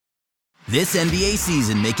This NBA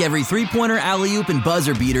season, make every three-pointer, alley-oop, and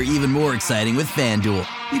buzzer beater even more exciting with FanDuel.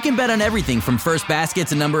 You can bet on everything from first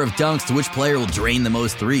baskets and number of dunks to which player will drain the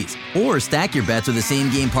most threes. Or stack your bets with a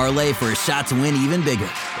same-game parlay for a shot to win even bigger.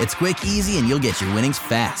 It's quick, easy, and you'll get your winnings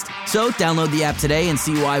fast. So download the app today and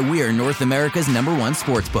see why we're North America's #1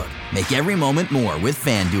 sportsbook. Make every moment more with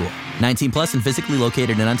FanDuel. 19 plus and physically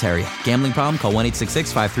located in Ontario. Gambling problem? Call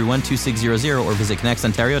 1-866-531-2600 or visit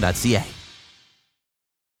connectsontario.ca.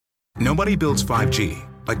 Nobody builds 5G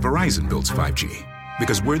like Verizon builds 5G,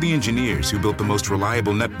 because we're the engineers who built the most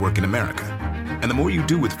reliable network in America. And the more you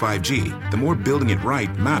do with 5G, the more building it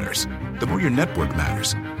right matters. The more your network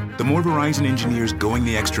matters. The more Verizon engineers going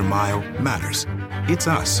the extra mile matters. It's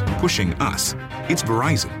us pushing us. It's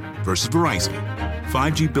Verizon versus Verizon.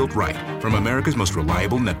 5G built right from America's most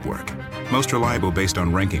reliable network. Most reliable based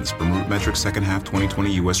on rankings from RootMetrics second half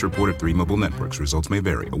 2020 U.S. report of 3 mobile networks. Results may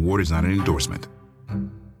vary. Award is not an endorsement.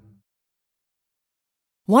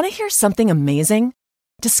 Want to hear something amazing?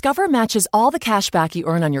 Discover matches all the cash back you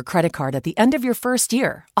earn on your credit card at the end of your first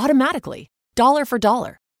year, automatically, dollar for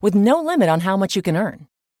dollar, with no limit on how much you can earn.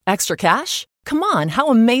 Extra cash? Come on, how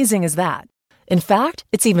amazing is that? In fact,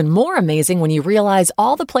 it's even more amazing when you realize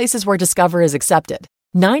all the places where Discover is accepted.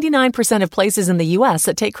 99% of places in the U.S.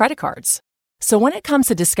 that take credit cards. So when it comes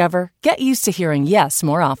to Discover, get used to hearing yes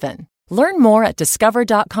more often. Learn more at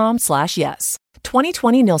discover.com/yes.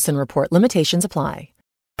 2020 Nielsen Report. Limitations apply.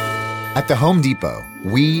 At the Home Depot,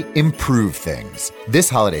 we improve things. This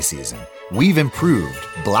holiday season, we've improved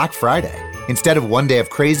Black Friday. Instead of one day of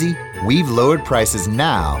crazy, we've lowered prices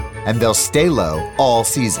now, and they'll stay low all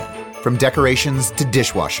season. From decorations to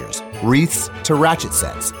dishwashers, wreaths to ratchet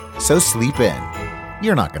sets. So sleep in.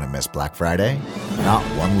 You're not going to miss Black Friday. Not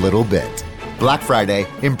one little bit. Black Friday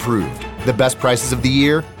improved. The best prices of the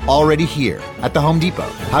year already here at the Home Depot.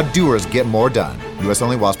 How doers get more done. U.S.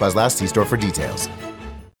 only while supplies last. See store for details.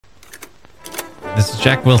 This is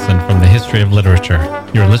Jack Wilson from the History of Literature.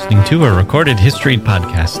 You're listening to a recorded history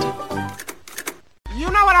podcast.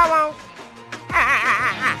 You know what I want?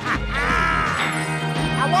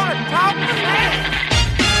 I want to talk to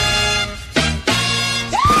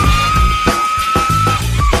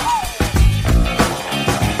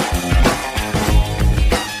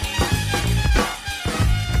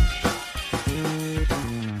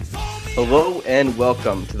Hello and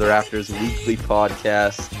welcome to the Raptors Weekly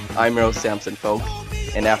Podcast. I'm Rose Sampson, folks,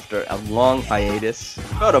 and after a long hiatus,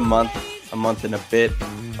 about a month and a bit,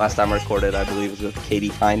 last time I recorded, I believe, was with Katie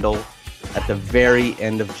Heindel at the very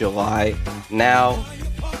end of July. Now,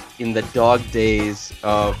 in the dog days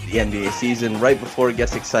of the NBA season, right before it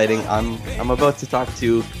gets exciting, I'm about to talk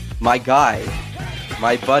to my guy,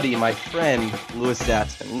 my buddy, my friend, Louis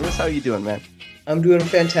Zatzman. Louis, how are you doing, man? I'm doing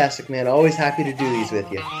fantastic, man. Always happy to do these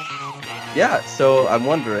with you. Yeah, so I'm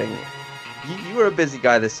wondering, you were a busy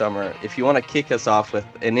guy this summer. If you want to kick us off with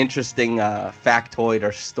an interesting factoid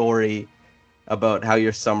or story about how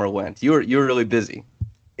your summer went. You were really busy.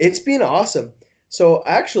 It's been awesome. So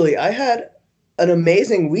actually, I had an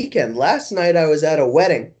amazing weekend. Last night I was at a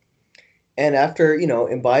wedding, and after,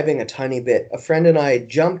 imbibing a tiny bit, a friend and I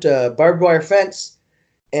jumped a barbed wire fence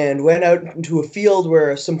and went out into a field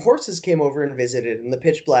where some horses came over and visited in the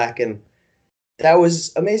pitch black, and that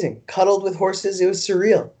was amazing. Cuddled with horses. It was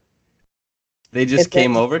surreal. They just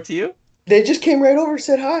came over to you? They just came right over,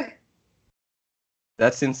 said hi.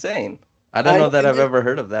 That's insane. I don't know that I've ever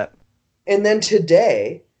heard of that. And then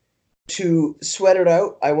today, to sweat it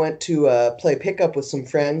out, I went to play pickup with some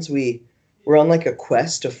friends. We were on like a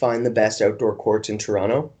quest to find the best outdoor courts in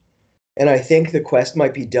Toronto. And I think the quest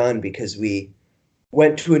might be done because we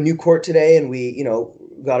went to a new court today and we,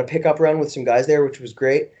 got a pickup run with some guys there, which was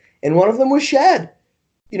great. And one of them was Shad,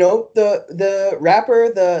 the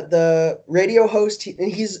rapper, the radio host.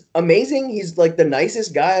 He's amazing. He's like the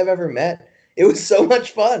nicest guy I've ever met. It was so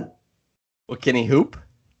much fun. Well, can he hoop?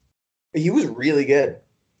 He was really good.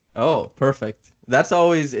 Oh, perfect. It's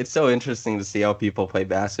so interesting to see how people play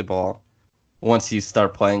basketball once you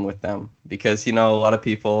start playing with them. Because, a lot of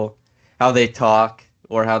people, how they talk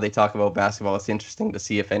or how they talk about basketball, it's interesting to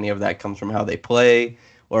see if any of that comes from how they play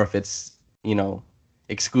or if it's,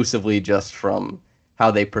 exclusively just from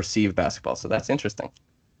how they perceive basketball. So that's interesting.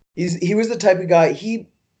 He was the type of guy,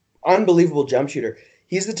 unbelievable jump shooter.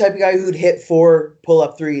 He's the type of guy who'd hit 4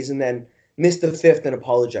 pull-up threes and then miss the 5th and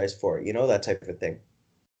apologize for it, that type of thing.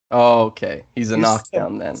 Oh, okay. He's a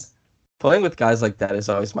knockdown then. Playing with guys like that is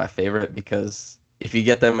always my favorite because if you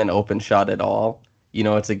get them an open shot at all,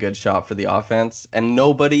 it's a good shot for the offense. And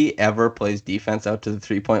nobody ever plays defense out to the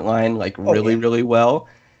three-point line really well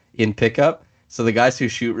in pickup. So the guys who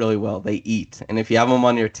shoot really well, they eat. And if you have them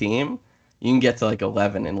on your team, you can get to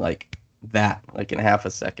 11 in that, like in half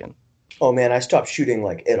a second. Oh man, I stopped shooting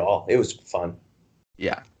like at all. It was fun.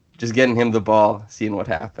 Yeah, just getting him the ball, seeing what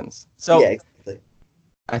happens. So Yeah, exactly.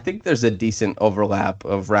 I think there's a decent overlap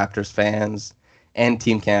of Raptors fans and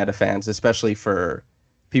Team Canada fans, especially for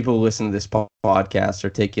people who listen to this podcast or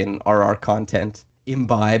take in RR content,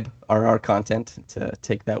 imbibe RR content, to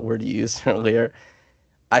take that word you used earlier.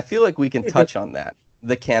 I feel like we can touch on that,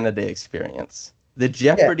 the Canada experience. The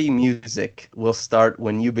Jeopardy music will start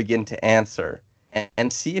when you begin to answer,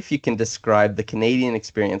 and see if you can describe the Canadian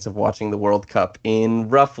experience of watching the World Cup in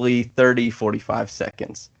roughly 30, 45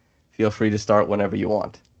 seconds. Feel free to start whenever you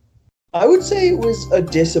want. I would say it was a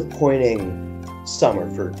disappointing summer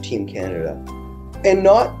for Team Canada. And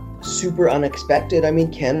not super unexpected. I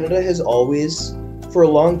mean, Canada has always, for a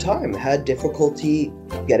long time, had difficulty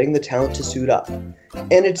getting the talent to suit up.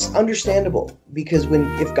 And it's understandable, because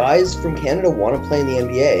if guys from Canada want to play in the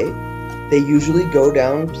NBA, they usually go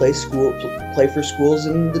down, play for schools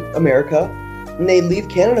in America, and they leave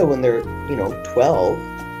Canada when they're, 12,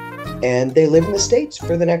 and they live in the States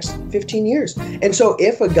for the next 15 years. And so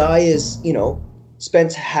if a guy is,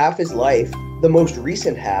 spends half his life, the most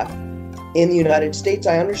recent half, in the United States,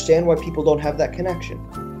 I understand why people don't have that connection.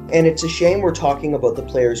 And it's a shame we're talking about the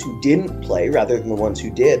players who didn't play rather than the ones who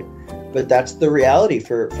did. But that's the reality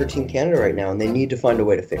for Team Canada right now, and they need to find a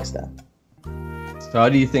way to fix that. So how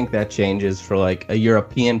do you think that changes for like a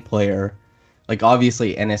European player? Like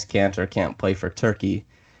obviously Enes Kanter can't play for Turkey,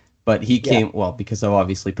 but he came, well, because of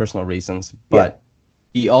obviously personal reasons, but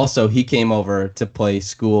he came over to play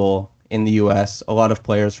school in the US. A lot of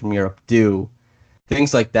players from Europe do.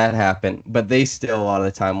 Things like that happen, but they still a lot of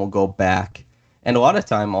the time will go back. And a lot of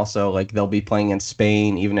time also, like, they'll be playing in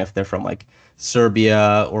Spain, even if they're from like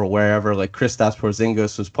Serbia or wherever. Like Kristaps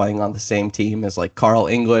Porzingis was playing on the same team as like Carl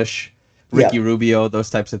English, Ricky Rubio, those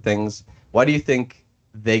types of things. Why do you think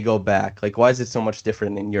they go back? Like, why is it so much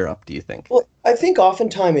different in Europe, do you think? Well, I think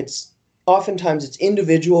oftentimes it's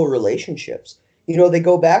individual relationships. They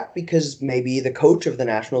go back because maybe the coach of the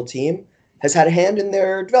national team has had a hand in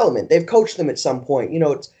their development. They've coached them at some point.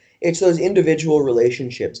 It's those individual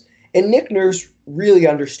relationships. And Nick Nurse really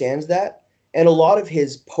understands that. And a lot of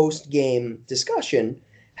his post-game discussion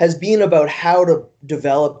has been about how to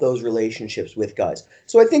develop those relationships with guys.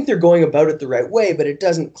 So I think they're going about it the right way, but it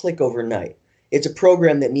doesn't click overnight. It's a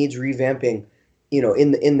program that needs revamping,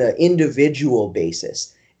 in the individual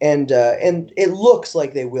basis. And it looks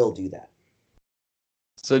like they will do that.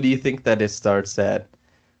 So do you think that it starts at,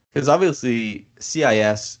 because obviously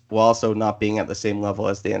CIS, while also not being at the same level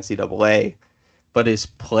as the NCAA, but is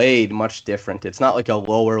played much different. It's not like a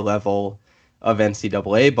lower level of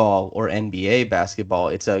NCAA ball or NBA basketball.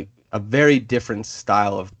 It's a very different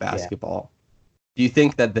style of basketball. Yeah. Do you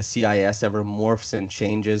think that the CIS ever morphs and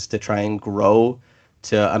changes to try and grow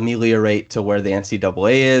to ameliorate to where the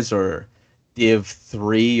NCAA is, or Div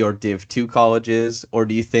 3 or Div 2 colleges? Or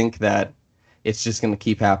do you think that it's just going to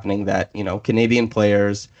keep happening that, Canadian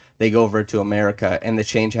players, they go over to America and the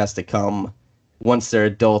change has to come once they're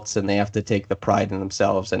adults and they have to take the pride in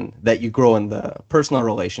themselves, and that you grow in the personal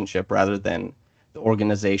relationship rather than the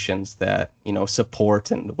organizations that, support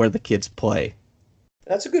and where the kids play?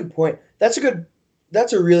 That's a good point. That's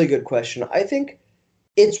a really good question. I think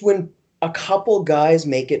it's when a couple guys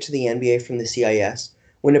make it to the NBA from the CIS,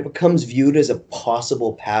 when it becomes viewed as a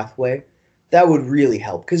possible pathway, that would really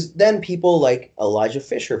help. Because then people like Elijah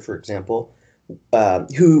Fisher, for example,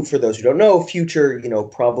 who, for those who don't know, future,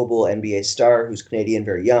 probable NBA star, who's Canadian,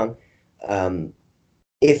 very young.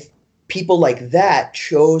 If people like that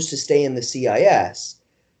chose to stay in the CIS,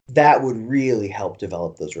 that would really help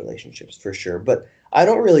develop those relationships for sure. But I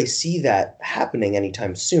don't really see that happening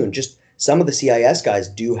anytime soon. Just some of the CIS guys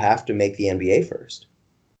do have to make the NBA first.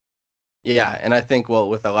 Yeah, and I think,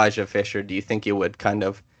 with Elijah Fisher, do you think it would kind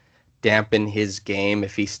of dampen his game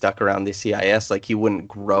if he stuck around the CIS? Like, he wouldn't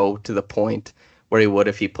grow to the point where he would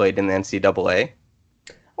if he played in the NCAA?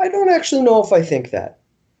 I don't actually know if I think that.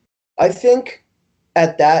 I think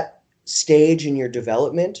at that stage in your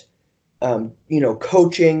development,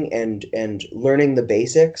 coaching and learning the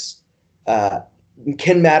basics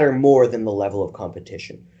can matter more than the level of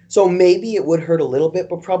competition. So maybe it would hurt a little bit,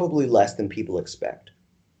 but probably less than people expect.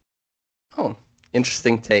 Oh,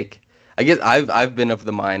 interesting take. I guess I've been of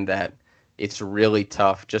the mind that it's really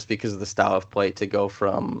tough just because of the style of play to go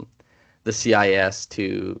from the CIS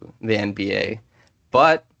to the NBA.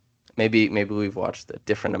 But maybe we've watched a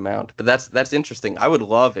different amount. But that's interesting. I would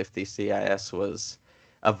love if the CIS was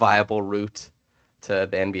a viable route to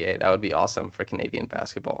the NBA. That would be awesome for Canadian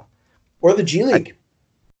basketball. Or the G League.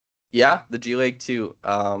 The G League too.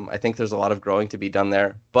 I think there's a lot of growing to be done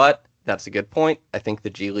there. But that's a good point. I think the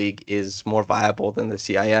G League is more viable than the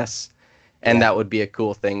CIS, and Yeah. that would be a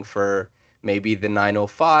cool thing for maybe the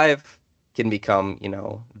 905 can become,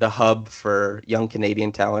 the hub for young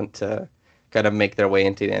Canadian talent to kind of make their way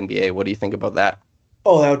into the NBA. What do you think about that?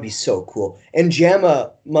 Oh, that would be so cool. And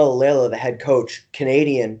Jama Malalela, the head coach,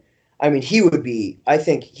 Canadian, I mean, I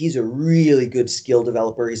think he's a really good skill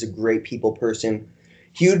developer. He's a great people person.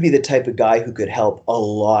 He would be the type of guy who could help a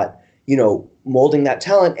lot, molding that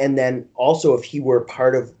talent. And then also, if he were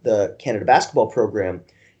part of the Canada basketball program,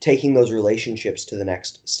 taking those relationships to the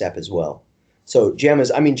next step as well. So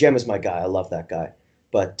Jama's my guy. I love that guy.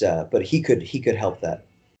 But he could help that.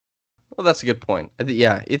 Well, that's a good point.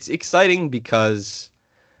 Yeah, it's exciting because,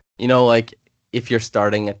 like if you're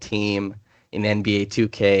starting a team in NBA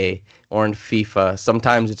 2K or in FIFA,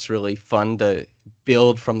 sometimes it's really fun to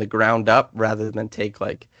build from the ground up rather than take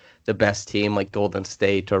like the best team like Golden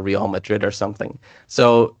State or Real Madrid or something.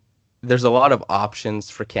 So there's a lot of options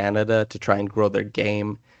for Canada to try and grow their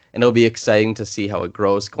game, and it'll be exciting to see how it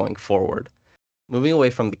grows going forward. Moving away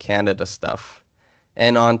from the Canada stuff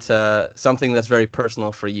and on to something that's very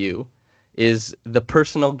personal for you is the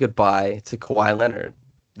personal goodbye to Kawhi Leonard.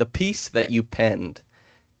 The piece that you penned,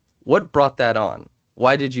 what brought that on?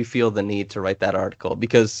 Why did you feel the need to write that article?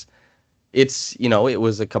 Because it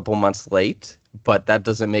was a couple months late, but that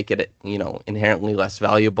doesn't make it, inherently less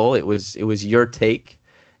valuable. It was your take.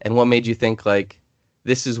 And what made you think like,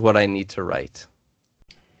 this is what I need to write?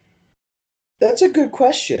 That's a good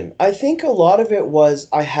question. I think a lot of it was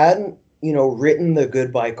I hadn't, written the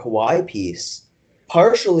Goodbye Kawhi piece,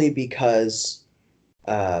 partially because,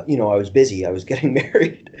 I was busy. I was getting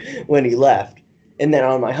married when he left. And then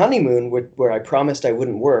on my honeymoon, where I promised I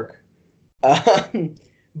wouldn't work.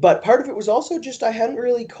 But part of it was also just I hadn't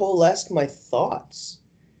really coalesced my thoughts.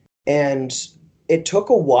 And it took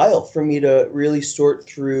a while for me to really sort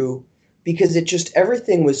through, because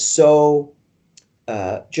everything was so,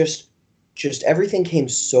 just everything came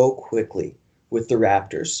so quickly with the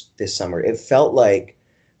Raptors this summer. It felt like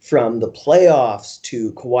from the playoffs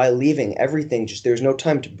to Kawhi leaving, everything there's no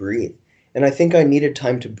time to breathe. And I think I needed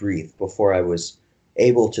time to breathe before I was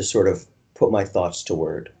able to sort of put my thoughts to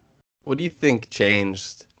word. What do you think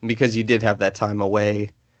changed? Because you did have that time away,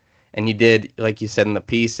 and you did, like you said in the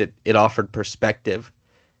piece, it offered perspective.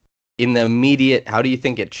 In the immediate, how do you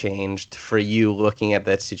think it changed for you looking at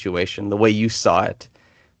that situation, the way you saw it?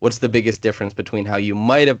 What's the biggest difference between how you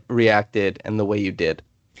might have reacted and the way you did?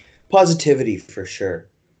 Positivity, for sure.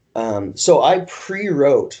 So I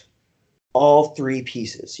pre-wrote all three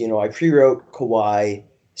pieces. I pre-wrote Kawhi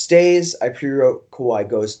stays, I pre-wrote Kawhi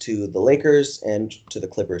goes to the Lakers and to the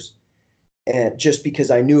Clippers. And just because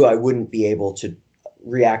I knew I wouldn't be able to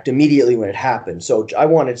react immediately when it happened. So I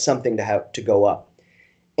wanted something to have to go up.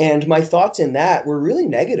 And my thoughts in that were really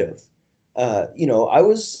negative. I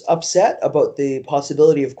was upset about the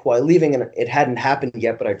possibility of Kawhi leaving, and it hadn't happened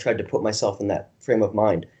yet, but I tried to put myself in that frame of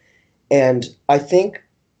mind. And I think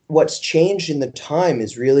what's changed in the time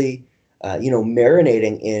is really,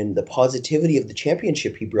 marinating in the positivity of the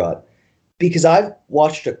championship he brought. Because I've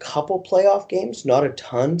watched a couple playoff games, not a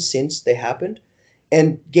ton since they happened.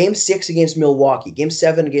 And Game 6 against Milwaukee, Game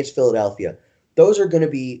 7 against Philadelphia, those are going to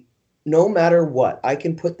be, no matter what, I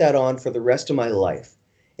can put that on for the rest of my life.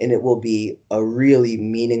 And it will be a really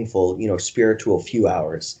meaningful, spiritual few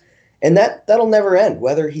hours. And that'll never end,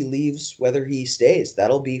 whether he leaves, whether he stays,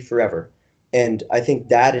 that'll be forever. And I think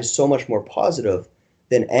that is so much more positive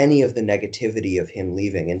than any of the negativity of him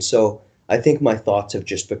leaving. And so I think my thoughts have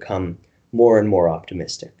just become more and more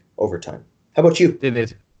optimistic over time. How about you? Did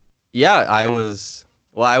it? Yeah, I was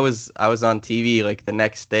on TV like the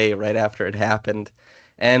next day right after it happened.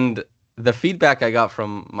 And the feedback I got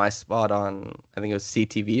from my spot on, I think it was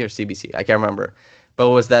CTV or CBC, I can't remember, but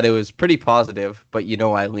was that it was pretty positive, but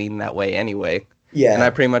I lean that way anyway. Yeah. And I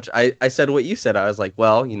pretty much, I said what you said. I was like,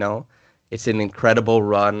 well, it's an incredible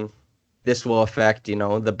run. This will affect,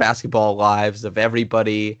 the basketball lives of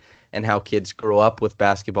everybody and how kids grow up with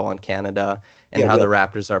basketball in Canada and how the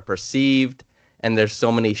Raptors are perceived. And there's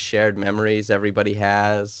so many shared memories everybody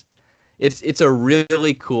has. It's a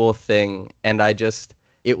really cool thing. And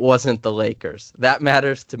it wasn't the Lakers. That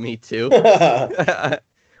matters to me too.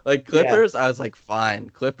 Like Clippers, I was like,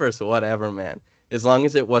 fine. Clippers, whatever, man. As long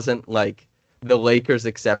as it wasn't like the Lakers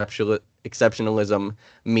exceptionalism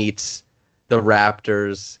meets the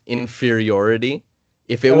Raptors inferiority.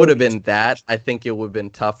 If it would have been that, I think it would have been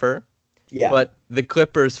tougher. Yeah. But the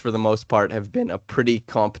Clippers, for the most part, have been a pretty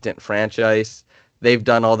competent franchise. They've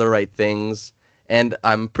done all the right things. And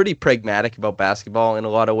I'm pretty pragmatic about basketball in a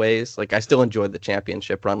lot of ways. Like, I still enjoyed the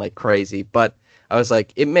championship run like crazy. But I was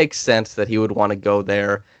like, it makes sense that he would want to go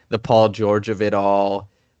there. The Paul George of it all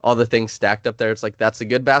the things stacked up there. It's like, that's a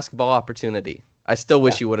good basketball opportunity. I still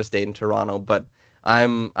wish he would have stayed in Toronto, but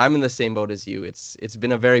I'm in the same boat as you. It's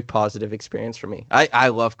been a very positive experience for me. I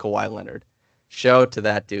love Kawhi Leonard. Shout out to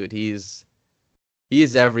that dude. He is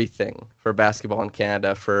everything for basketball in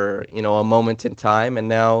Canada for, a moment in time, and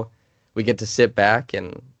now we get to sit back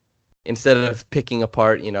and instead of picking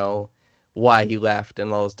apart, why he left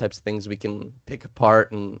and all those types of things, we can pick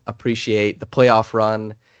apart and appreciate the playoff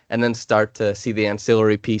run and then start to see the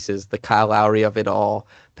ancillary pieces, the Kyle Lowry of it all,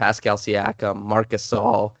 Pascal Siakam, Marc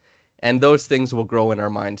Gasol, and those things will grow in our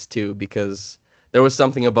minds too, because there was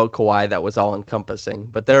something about Kawhi that was all-encompassing,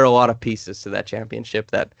 but there are a lot of pieces to that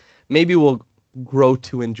championship that maybe we'll grow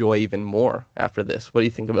to enjoy even more after this. What do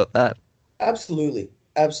you think about that? Absolutely.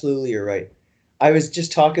 Absolutely, you're right. I was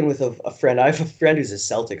just talking with a friend. I have a friend who's a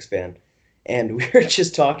Celtics fan, and we were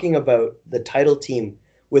just talking about the title team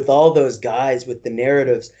with all those guys with the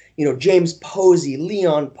narratives. James Posey,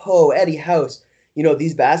 Leon Poe, Eddie House,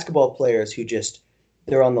 these basketball players who just,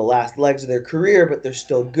 they're on the last legs of their career, but they're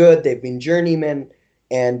still good. They've been journeymen.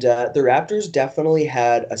 And the Raptors definitely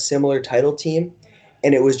had a similar title team,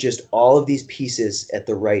 and it was just all of these pieces at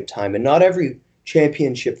the right time. And not every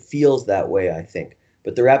championship feels that way, I think.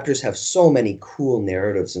 But the Raptors have so many cool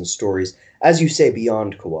narratives and stories, as you say,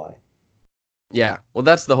 beyond Kawhi. Yeah, well,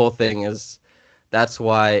 that's the whole thing. That's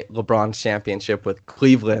why LeBron's championship with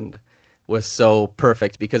Cleveland was so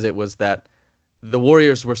perfect, because it was that the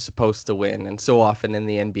Warriors were supposed to win, and so often in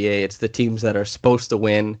the NBA, it's the teams that are supposed to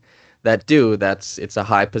win that do. It's a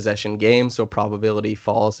high possession game, so probability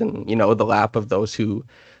falls in the lap of those who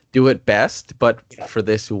do it best. But for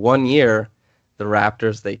this one year, the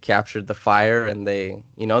Raptors, they captured the fire and they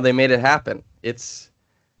made it happen.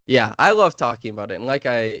 I love talking about it.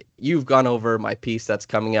 And you've gone over my piece that's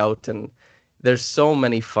coming out, and there's so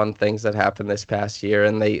many fun things that happened this past year,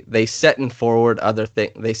 and they set in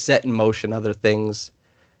motion other things.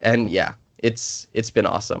 And it's been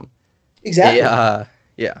awesome. Exactly.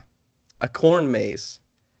 A corn maze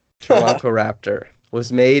Toronto Raptor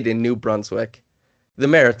was made in New Brunswick, the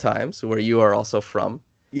Maritimes, where you are also from.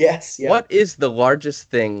 Yes. Yeah. What is the largest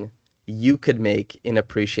thing you could make in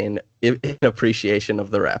appreciation of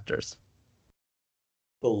the Raptors?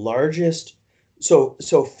 The largest, so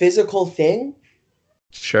physical thing?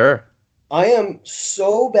 Sure. I am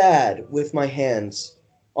so bad with my hands.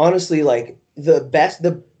 Honestly, like the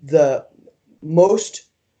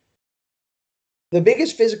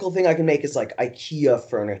biggest physical thing I can make is like IKEA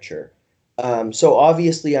furniture. So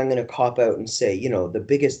obviously I'm going to cop out and say, the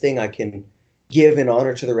biggest thing I can give in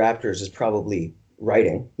honor to the Raptors is probably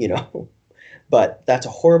writing, but that's a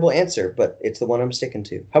horrible answer, but it's the one I'm sticking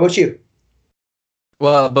to. How about you?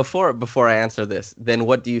 Well, before I answer this, then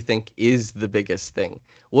what do you think is the biggest thing?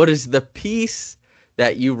 What is the piece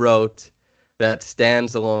that you wrote that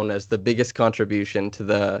stands alone as the biggest contribution to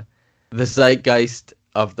the zeitgeist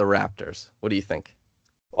of the Raptors? What do you think?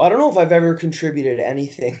 I don't know if I've ever contributed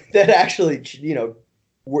anything that actually,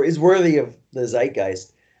 is worthy of the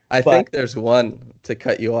zeitgeist. I think there's one, to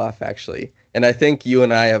cut you off, actually. And I think you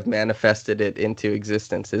and I have manifested it into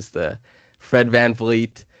existence, is the Fred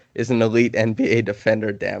VanVleet is an elite NBA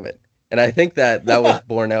defender, damn it. And I think that was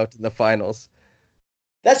borne out in the finals.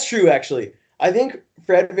 That's true, actually. I think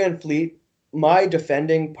Fred VanVleet, my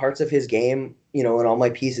defending parts of his game, in all my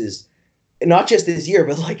pieces, not just this year,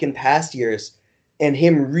 but like in past years, and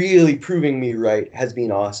him really proving me right has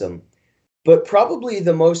been awesome. But probably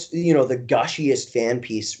the most, the gushiest fan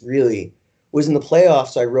piece really was in the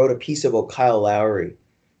playoffs. I wrote a piece about Kyle Lowry,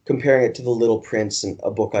 comparing it to The Little Prince, and a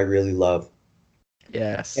book I really love.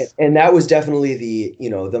 Yes. And that was definitely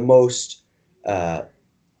the most, the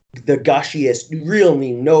gushiest,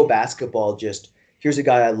 really no basketball, just here's a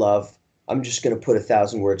guy I love. I'm just going to put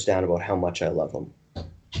 1,000 words down about how much I love him.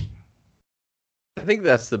 I think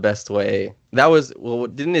that's the best way.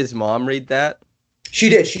 Didn't his mom read that? She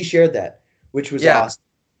did. She shared that, which was awesome.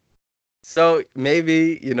 So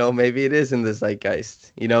maybe it is in the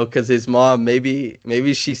zeitgeist, because his mom,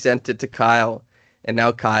 maybe she sent it to Kyle, and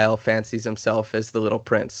now Kyle fancies himself as the Little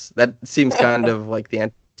Prince. That seems kind of like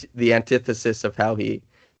the antithesis of how he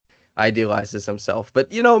idealizes himself.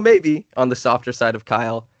 But, maybe on the softer side of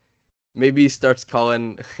Kyle, maybe he starts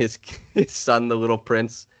calling his son the Little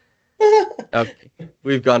Prince. Okay,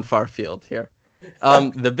 we've gone far field here.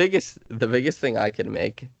 The biggest thing I could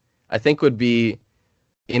make, I think, would be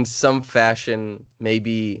in some fashion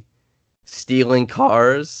maybe stealing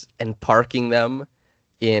cars and parking them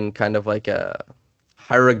in kind of like a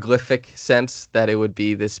hieroglyphic sense, that it would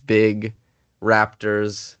be this big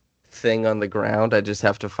Raptors thing on the ground. I just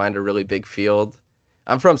have to find a really big field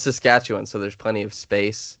I'm from Saskatchewan, so there's plenty of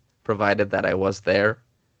space, provided that I was there.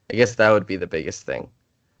 I guess that would be the biggest thing.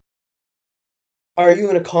 Are you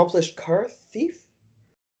an accomplished car thief?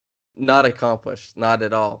 Not accomplished, not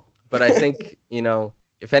at all. But I think,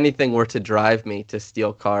 if anything were to drive me to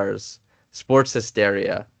steal cars, sports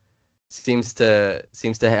hysteria seems to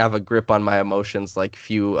have a grip on my emotions like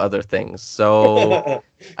few other things. So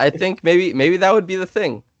I think maybe that would be the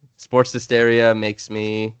thing. Sports hysteria makes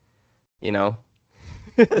me,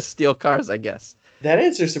 steal cars, I guess. That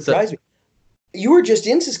answer surprised me. You were just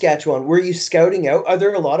in Saskatchewan. Were you scouting out? Are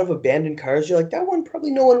there a lot of abandoned cars? You're like, that one,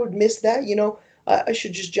 probably no one would miss that. I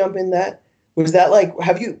should just jump in that. Was that like,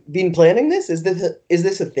 have you been planning this? Is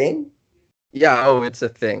this a thing? Yeah, it's a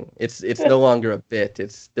thing. It's no longer a bit.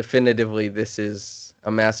 It's definitively, this is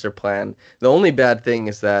a master plan. The only bad thing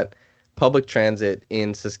is that public transit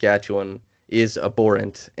in Saskatchewan is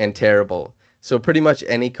abhorrent and terrible. So pretty much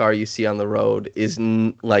any car you see on the road is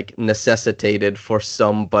necessitated for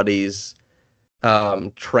somebody's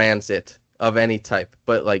transit of any type.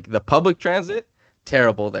 But like the public transit,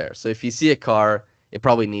 terrible there. So if you see a car, it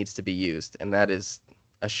probably needs to be used, and that is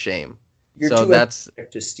a shame. That's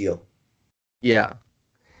to steal. Yeah.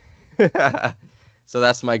 So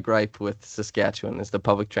that's my gripe with Saskatchewan, is the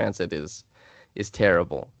public transit is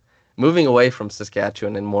terrible. Moving away from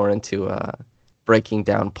Saskatchewan and more into breaking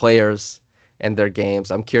down players and their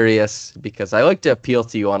games, I'm curious because I like to appeal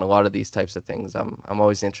to you on a lot of these types of things. I'm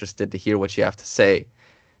always interested to hear what you have to say.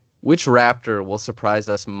 Which Raptor will surprise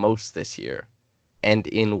us most this year, and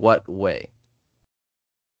in what way?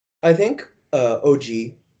 I think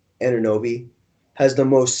OG Anunoby has the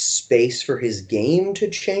most space for his game to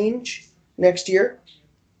change next year.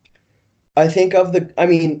 I think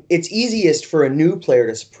it's easiest for a new player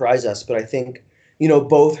to surprise us, but I think,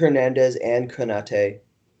 both Hernandez and Konate.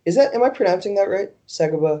 Am I pronouncing that right?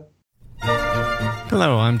 Sagaba?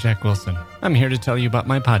 Hello, I'm Jack Wilson. I'm here to tell you about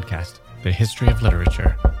my podcast, The History of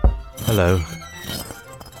Literature. Hello.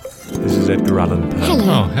 This is Edgar Allan Poe. Hello.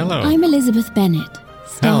 Oh, hello. I'm Elizabeth Bennet.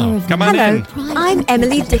 Hello. Come on in. I'm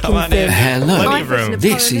Emily Dickinson. Come on in. Hello. Plenty of room.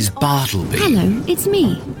 This is Bartleby. Hello, it's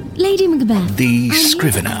me, Lady Macbeth. The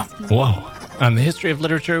Scrivener. Whoa. On The History of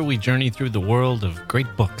Literature, we journey through the world of great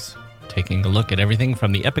books, taking a look at everything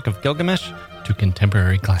from the Epic of Gilgamesh to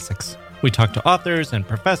contemporary classics. We talk to authors and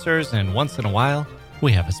professors, and once in a while,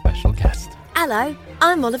 we have a special guest. Hello,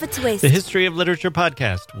 I'm Oliver Twist. The History of Literature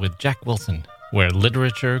podcast with Jack Wilson, where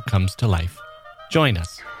literature comes to life. Join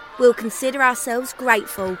us. We'll consider ourselves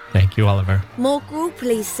grateful. Thank you, Oliver. More gruel,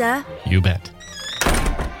 please, sir. You bet.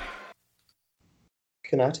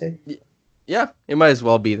 Konate? Yeah, it might as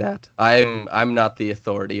well be that. I'm not the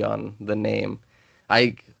authority on the name.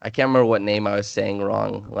 I can't remember what name I was saying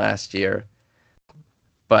wrong last year,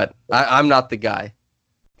 but I'm not the guy.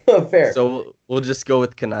 Fair. So we'll just go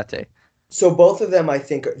with Konate. So both of them, I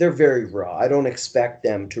think, they're very raw. I don't expect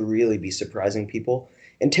them to really be surprising people.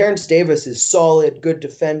 And Terrence Davis is solid, good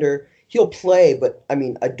defender. He'll play, but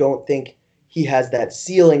I don't think he has that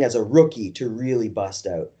ceiling as a rookie to really bust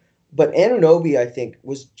out. But Anunoby, I think,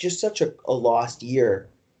 was just such a lost year.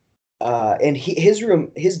 And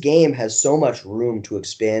his game has so much room to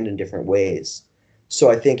expand in different ways.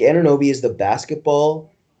 So I think Anunoby is the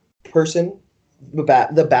basketball person,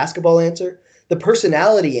 the basketball answer. The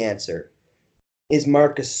personality answer is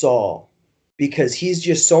Marc Gasol, because he's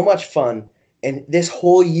just so much fun. And this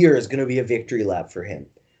whole year is going to be a victory lap for him.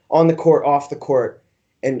 On the court, off the court.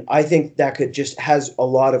 And I think that has a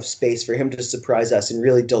lot of space for him to surprise us in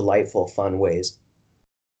really delightful, fun ways.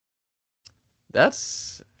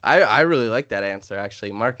 I really like that answer,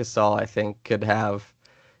 actually. Marc Gasol, I think, could have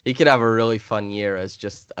a really fun year as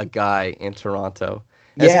just a guy in Toronto.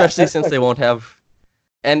 Yeah, especially since they won't have,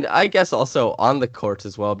 and I guess also on the court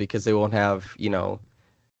as well, because they won't have,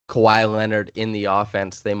 Kawhi Leonard in the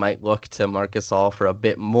offense. They might look to Marc Gasol for a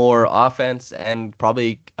bit more offense and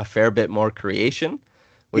probably a fair bit more creation,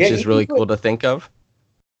 which is really cool to think of.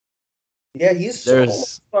 Yeah, he's so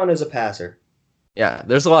much fun as a passer. Yeah,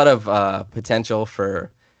 there's a lot of potential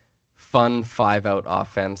for fun 5-out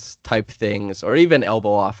offense type things, or even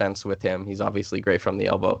elbow offense with him. He's obviously great from the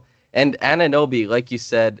elbow. And Anunoby, like you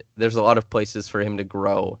said, there's a lot of places for him to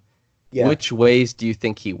grow. Yeah. Which ways do you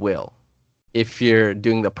think he will, if you're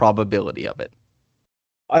doing the probability of it?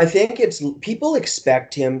 I think people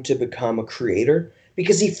expect him to become a creator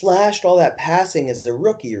because he flashed all that passing as a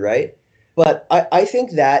rookie, right? But I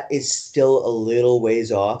think that is still a little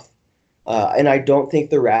ways off. And I don't think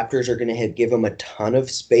the Raptors are going to give him a ton of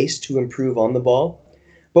space to improve on the ball.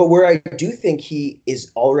 But where I do think he is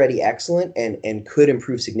already excellent and could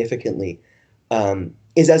improve significantly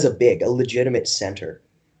is as a legitimate center.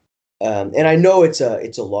 And I know it's a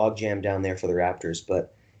logjam down there for the Raptors,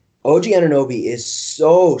 but OG Anunoby is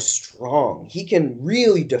so strong. He can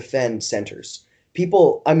really defend centers.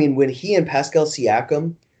 People, I mean, when he and Pascal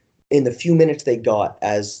Siakam, in the few minutes they got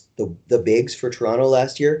as the bigs for Toronto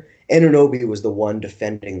last year, Anunoby was the one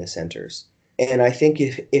defending the centers. And I think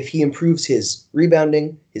if he improves his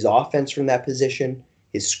rebounding, his offense from that position,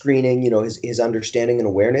 his screening, his understanding and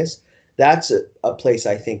awareness, that's a place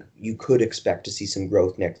I think you could expect to see some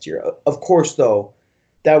growth next year. Of course, though,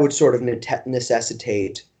 that would sort of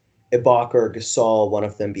necessitate Ibaka or Gasol, one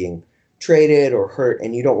of them being traded or hurt,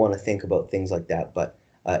 and you don't want to think about things like that. But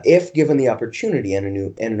if given the opportunity,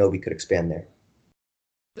 Anunoby could expand there.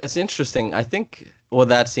 That's interesting. I think, well,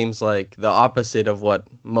 that seems like the opposite of what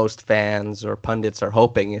most fans or pundits are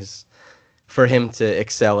hoping is for him to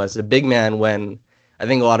excel as a big man, when I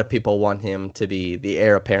think a lot of people want him to be the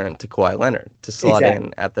heir apparent to Kawhi Leonard, to slot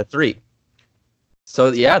in at the 3.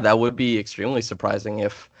 So, yeah, that would be extremely surprising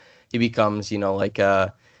if he becomes, like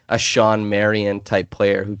a Sean Marion type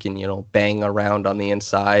player who can, bang around on the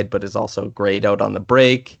inside, but is also great out on the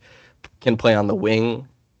break, can play on the wing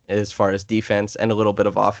as far as defense and a little bit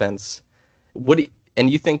of offense. And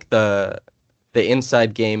you think the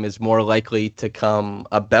inside game is more likely to come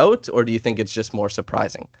about, or do you think it's just more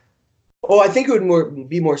surprising? Oh, I think it would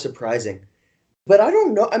be more surprising. But I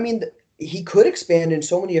don't know. I mean, he could expand in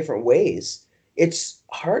so many different ways. It's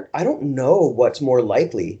hard. I don't know what's more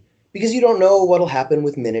likely, because you don't know what'll happen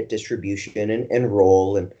with minute distribution and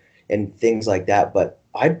role and things like that. But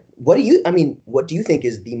what do you think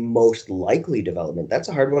is the most likely development? That's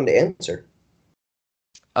a hard one to answer.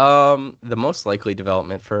 The most likely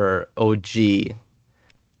development for OG,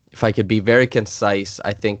 if I could be very concise,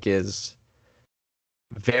 I think is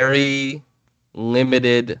very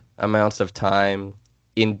limited amounts of time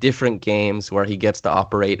in different games where he gets to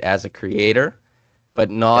operate as a creator, but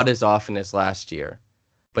not as often as last year.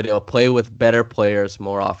 But he'll play with better players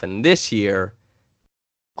more often this year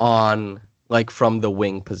from the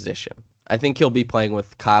wing position. I think he'll be playing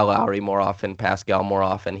with Kyle Lowry more often, Pascal more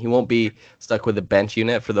often. He won't be stuck with a bench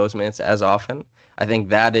unit for those minutes as often. I think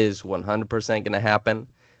that is 100% going to happen.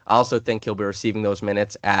 I also think he'll be receiving those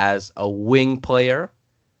minutes as a wing player,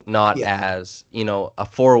 not as, a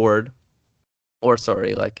forward in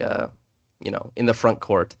the front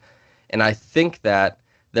court. And I think that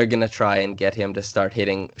they're going to try and get him to start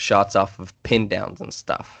hitting shots off of pin downs and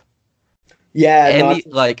stuff. Yeah.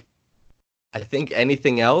 I think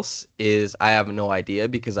anything else I have no idea,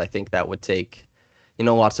 because I think that would take,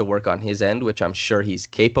 lots of work on his end, which I'm sure he's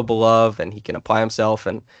capable of, and he can apply himself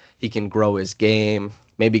and he can grow his game,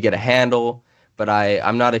 maybe get a handle. But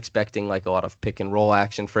I'm not expecting a lot of pick and roll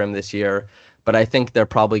action for him this year. But I think they're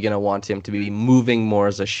probably going to want him to be moving more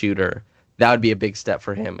as a shooter. That would be a big step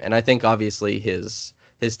for him. And I think obviously his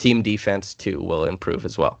team defense too will improve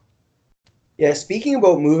as well. Yeah, speaking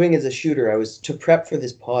about moving as a shooter, to prep for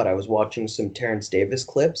this pod, I was watching some Terrence Davis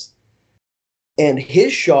clips. And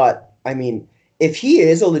his shot, I mean, if he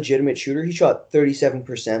is a legitimate shooter, he shot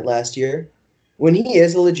 37% last year. When he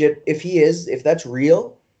is if that's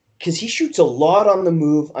real, because he shoots a lot on the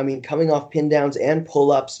move, I mean, coming off pin downs and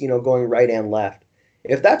pull-ups, going right and left.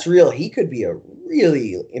 If that's real, he could be a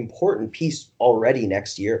really important piece already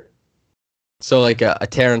next year. So a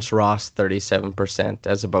Terrence Ross 37%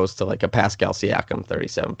 as opposed to a Pascal Siakam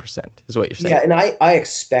 37% is what you're saying. Yeah, and I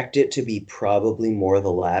expect it to be probably more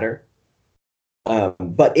the latter.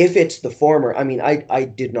 But if it's the former, I mean, I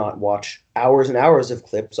did not watch hours and hours of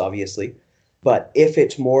clips, obviously. But if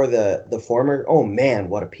it's more the former, oh man,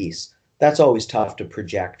 what a piece. That's always tough to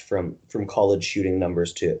project from college shooting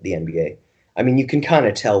numbers to the NBA. I mean, you can kind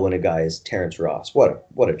of tell when a guy is Terrence Ross.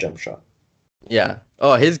 What a jump shot. Yeah.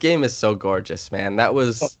 Oh, his game is so gorgeous, man. That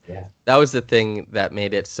was the thing that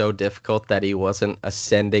made it so difficult that he wasn't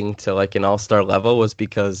ascending to an all-star level, was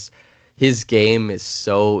because his game is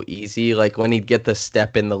so easy. When he'd get the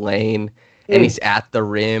step in the lane and he's at the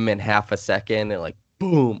rim in half a second and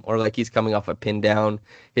boom, or he's coming off a pin down.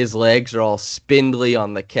 His legs are all spindly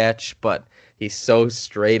on the catch, but he's so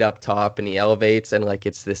straight up top and he elevates and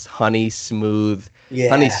it's this honey sweet,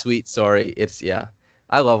 It's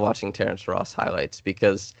I love watching Terrence Ross highlights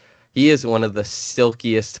because he is one of the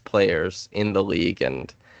silkiest players in the league.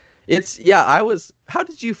 And how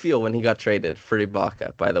did you feel when he got traded for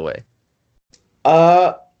Ibaka, by the way?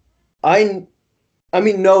 I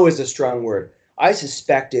mean, no is a strong word. I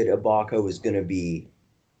suspected Ibaka was going to be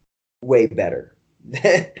way better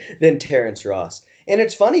than Terrence Ross. And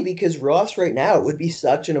it's funny because Ross right now would be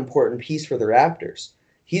such an important piece for the Raptors.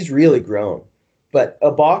 He's really grown. But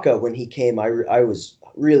Ibaka, when he came, I was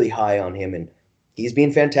really high on him, and he's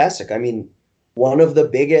been fantastic. I mean, one of the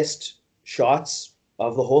biggest shots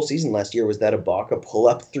of the whole season last year was that Ibaka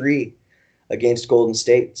pull-up three against Golden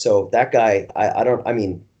State. So that guy,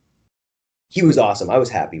 he was awesome. I was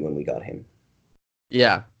happy when we got him.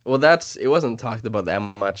 Yeah. Well, it wasn't talked about that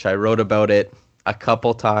much. I wrote about it a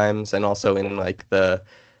couple times, and also in like the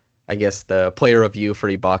player review for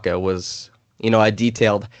Ibaka was, I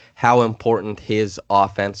detailed how important his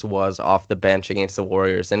offense was off the bench against the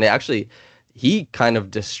Warriors. And he kind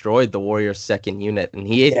of destroyed the Warriors' second unit, and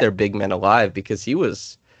he ate their big men alive because he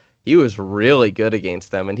was really good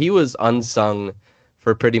against them, and he was unsung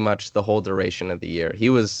for pretty much the whole duration of the year.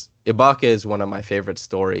 Ibaka is one of my favorite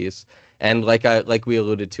stories. And like we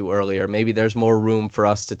alluded to earlier, maybe there's more room for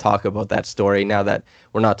us to talk about that story now that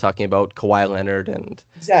we're not talking about Kawhi Leonard and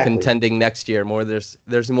contending next year.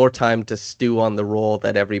 There's more time to stew on the role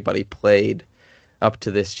that everybody played up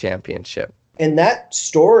to this championship. And that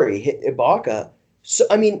story hit Ibaka. So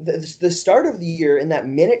the start of the year in that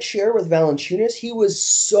minute share with Valanciunas, he was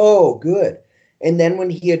so good. And then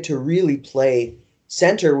when he had to really play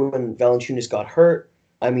center when Valanciunas got hurt,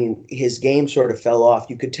 his game sort of fell off.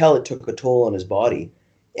 You could tell it took a toll on his body.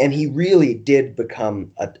 And he really did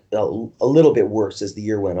become a little bit worse as the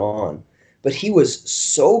year went on. But he was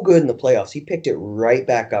so good in the playoffs. He picked it right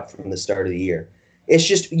back up from the start of the year. It's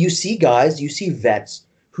just, you see vets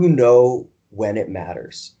who know when it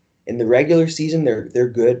matters. In the regular season, they're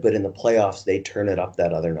good, but in the playoffs, they turn it up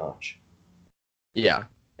that other notch. Yeah.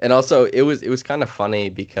 And also, it was kind of funny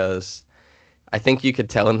because I think you could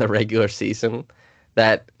tell in the regular season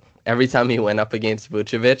that every time he went up against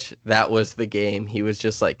Vucevic, that was the game. He was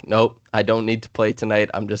just like, nope, I don't need to play tonight.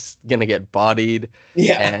 I'm just going to get bodied,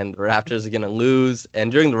 and the Raptors are going to lose. And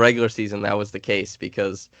during the regular season, that was the case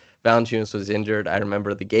because Valanciunas was injured. I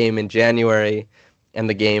remember the game in January and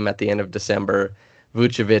the game at the end of December.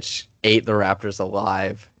 Vucevic ate the Raptors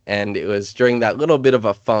alive, and it was during that little bit of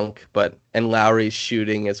a funk, and Lowry's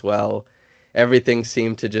shooting as well. Everything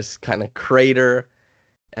seemed to just kind of crater.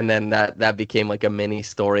 And then that became like a mini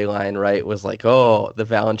storyline, right? It was like, oh, the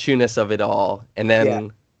Valanciunas of it all. And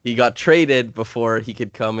then he got traded before he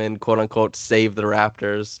could come in, quote unquote, save the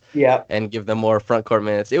Raptors and give them more front court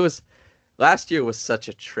minutes. Last year was such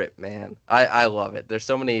a trip, man. I love it. There's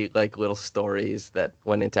so many like little stories that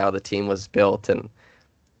went into how the team was built and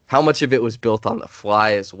how much of it was built on the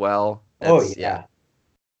fly as well. It's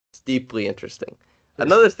deeply interesting.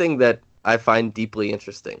 Another thing that I find deeply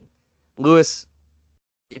interesting, Lewis,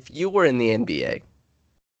 if you were in the NBA,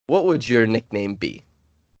 what would your nickname be?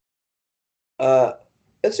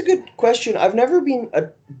 That's a good question. I've never been a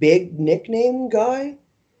big nickname guy.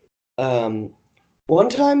 One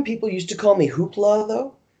time people used to call me Hoopla,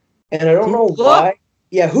 though, and I don't know why.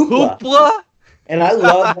 Yeah, Hoopla. Hoopla? And I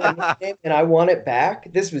love that nickname, and I want it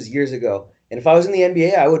back. This was years ago. And if I was in the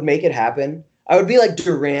NBA, I would make it happen. I would be like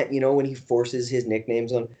Durant, when he forces his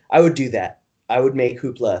nicknames on. I would do that. I would make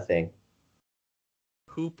Hoopla a thing.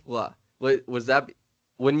 Hoopla. Was that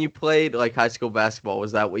when you played like high school basketball?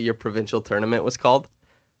 Was that what your provincial tournament was called?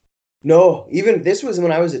 No, even this was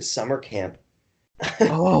when I was at summer camp.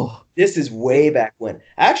 Oh, this is way back when.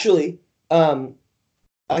 Actually,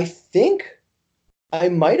 I think I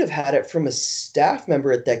might have had it from a staff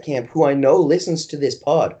member at that camp who I know listens to this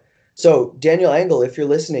pod. So Daniel Engel, if you're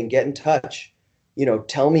listening, get in touch.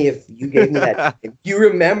 Tell me if you gave me that. If you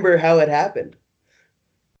remember how it happened.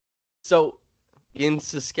 So in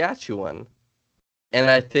Saskatchewan,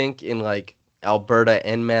 and I think in like Alberta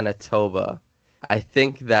and Manitoba, I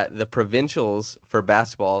think that the provincials for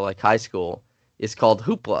basketball, like high school, is called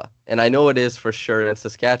Hoopla. And I know it is for sure in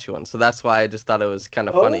Saskatchewan. So that's why I just thought it was kind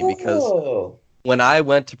of funny because when I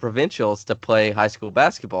went to provincials to play high school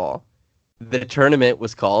basketball, the tournament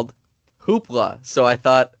was called Hoopla. So I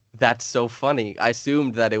thought that's so funny. I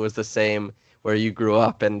assumed that it was the same where you grew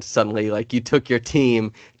up and suddenly like you took your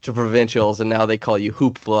team to provincials and now they call you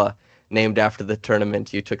Hoopla, named after the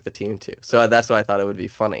tournament you took the team to. So that's why I thought it would be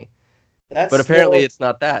funny. But apparently it's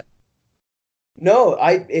not that. No,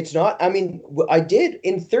 it's not. I did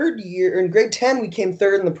in grade 10, we came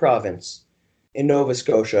third in the province in Nova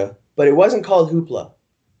Scotia, but it wasn't called Hoopla.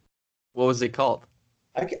 What was it called?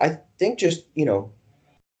 I think just,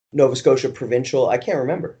 Nova Scotia Provincial. I can't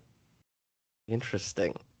remember.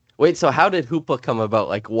 Interesting. Wait, so how did Hoopla come about?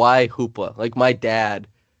 Like, why Hoopla? Like, my dad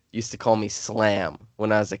used to call me Slam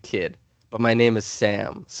when I was a kid, but my name is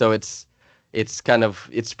Sam. So it's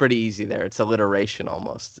pretty easy there. It's alliteration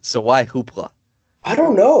almost. So why Hoopla? I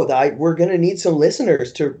don't know. We're going to need some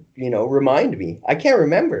listeners to, remind me. I can't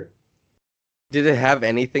remember. Did it have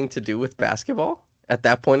anything to do with basketball at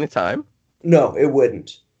that point in time? No, it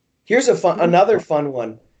wouldn't. Here's another fun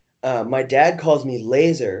one. My dad calls me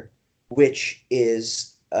Laser which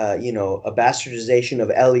is, a bastardization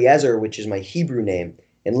of Eliezer, which is my Hebrew name.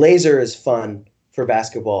 And laser is fun for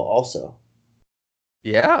basketball also.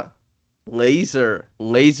 Yeah. Laser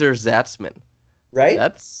Zatzman. Right?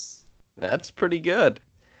 That's pretty good.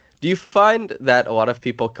 Do you find that a lot of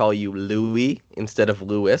people call you Louis instead of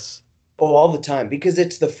Louis? Oh, all the time, because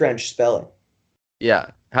it's the French spelling.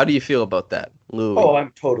 Yeah. How do you feel about that, Louis? Oh,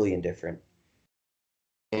 I'm totally indifferent.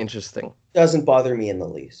 Interesting. Doesn't bother me in the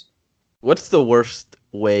least. What's the worst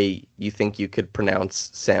way you think you could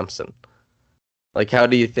pronounce Samson? Like, how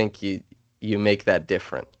do you think you make that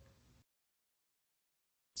different?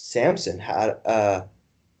 Samson, I'm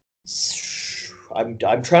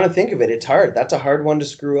trying to think of it. It's hard. That's a hard one to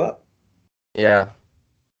screw up. Yeah.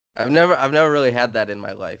 I've never really had that in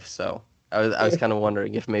my life, so I was kind of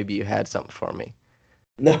wondering if maybe you had something for me.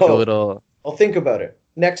 No. Like a little... I'll think about it.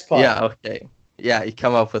 Next pod. Yeah, okay. Yeah, you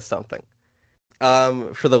come up with something.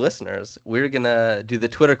 For the listeners, we're going to do the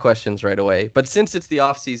Twitter questions right away. But since it's the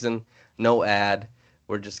off season, no ad,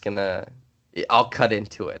 we're just going to... I'll cut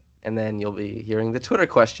into it, and then you'll be hearing the Twitter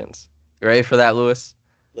questions. You ready for that, Lewis?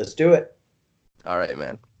 Let's do it. All right,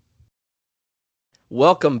 man.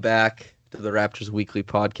 Welcome back to the Raptors Weekly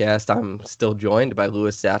Podcast. I'm still joined by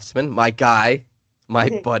Louis Zatzman, my guy, my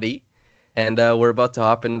buddy. And we're about to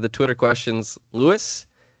hop into the Twitter questions. Louis,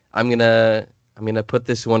 I'm gonna put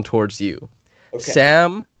this one towards you. Okay.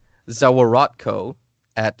 Sam Zawarotko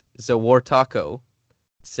at Zawartako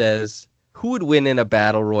says, who would win in a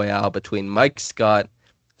battle royale between Mike Scott,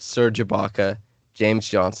 Serge Ibaka, James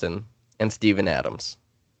Johnson, and Steven Adams?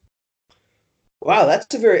 Wow,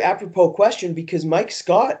 that's a very apropos question because Mike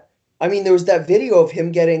Scott, there was that video of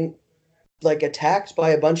him getting attacked by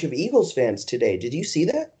a bunch of Eagles fans today. Did you see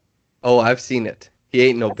that? Oh, I've seen it. He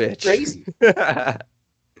ain't no bitch. Crazy.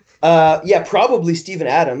 Yeah, probably Steven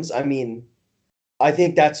Adams. I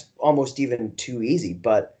think that's almost even too easy.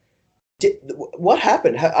 But what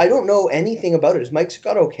happened? I don't know anything about it. Is Mike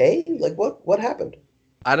Scott okay? What happened?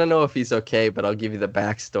 I don't know if he's okay, but I'll give you the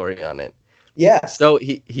backstory on it. Yeah. So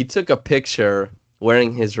he took a picture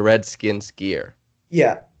wearing his Redskins gear.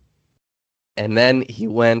 Yeah. And then he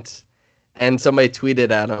went, and somebody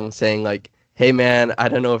tweeted at him saying, hey, man, I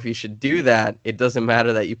don't know if you should do that. It doesn't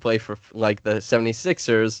matter that you play for, the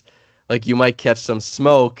 76ers. You might catch some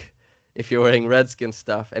smoke if you're wearing Redskins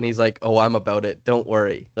stuff. And he's like, oh, I'm about it. Don't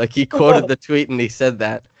worry. He quoted the tweet and he said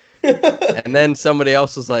that. And then somebody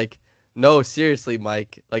else was like, no, seriously,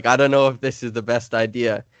 Mike. I don't know if this is the best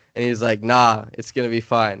idea. And he's like, nah, it's going to be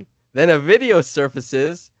fine. Then a video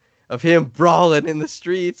surfaces of him brawling in the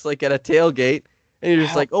streets, at a tailgate. And you're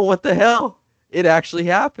just like, oh, what the hell? It actually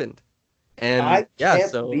happened. And I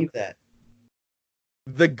can't believe that.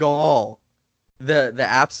 The gall, the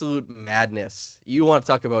absolute madness. You want to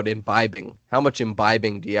talk about imbibing. How much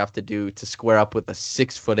imbibing do you have to do to square up with a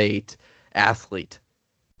 6'8" athlete?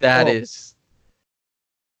 That is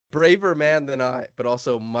braver man than I, but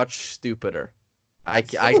also much stupider. I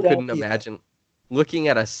couldn't imagine looking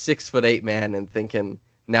at a 6'8" man and thinking,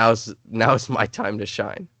 now's my time to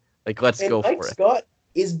shine. Let's go for it. Mike Scott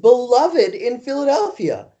is beloved in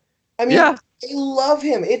Philadelphia. Yeah. They love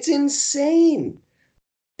him. It's insane.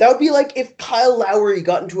 That would be like if Kyle Lowry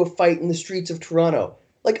got into a fight in the streets of Toronto.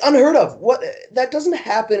 Unheard of. That doesn't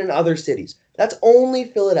happen in other cities. That's only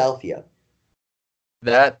Philadelphia.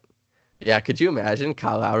 Could you imagine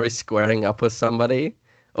Kyle Lowry squaring up with somebody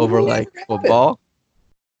over football?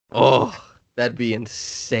 Oh, that'd be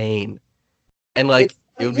insane. And it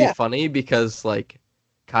would be funny because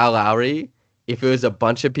Kyle Lowry, if it was a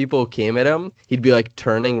bunch of people who came at him, he'd be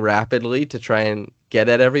turning rapidly to try and get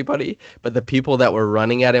at everybody. But the people that were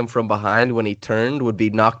running at him from behind when he turned would be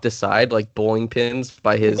knocked aside like bowling pins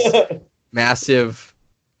by his massive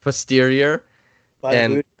posterior.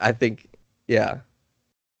 And I think, that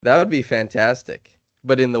would be fantastic,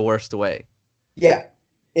 but in the worst way. Yeah,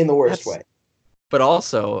 in the worst way. But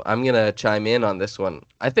also, I'm going to chime in on this one.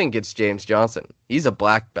 I think it's James Johnson. He's a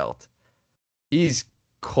black belt. He's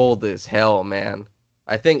cold as hell, man.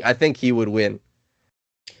 I think he would win.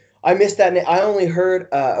 I missed that. I only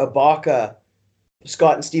heard Ibaka,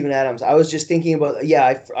 Scott, and Steven Adams. I was just thinking about,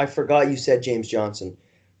 I forgot you said James Johnson.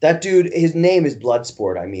 That dude, his name is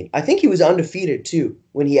Bloodsport. I think he was undefeated, too,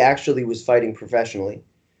 when he actually was fighting professionally.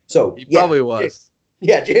 So he probably was.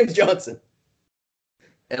 James Johnson.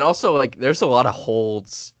 And also, there's a lot of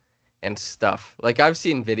holds and stuff. I've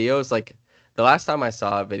seen videos, the last time I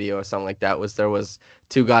saw a video or something like that there was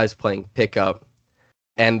two guys playing pickup,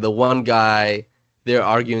 and the one guy, they're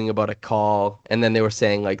arguing about a call, and then they were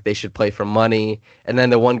saying, they should play for money, and then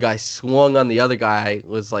the one guy swung on the other guy,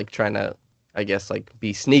 was, trying to, I guess,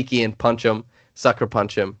 be sneaky and punch him, sucker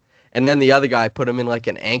punch him, And then the other guy put him in like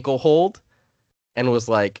an ankle hold and was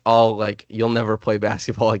like, "Oh, like you'll never play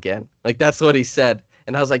basketball again." Like that's what he said.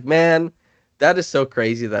 And I was like, man, that is so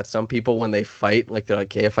crazy that some people when they fight, like they're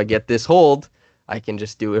like, "Hey, if I get this hold, I can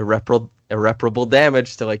just do irreparable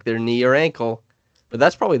damage to like their knee or ankle." But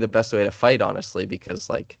that's probably the best way to fight, honestly, because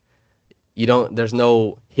like there's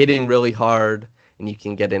no hitting really hard, and you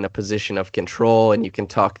can get in a position of control and you can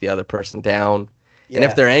talk the other person down. Yeah. And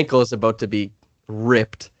if their ankle is about to be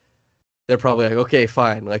ripped, they're probably like, okay,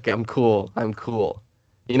 fine, like I'm cool.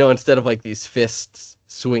 Instead of like these fists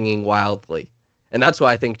swinging wildly. And that's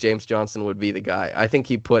why I think James Johnson would be the guy. I think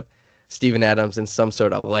he put Steven Adams in some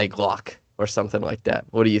sort of leg lock or something like that.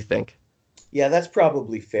 What do you think? Yeah, that's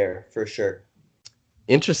probably fair, for sure.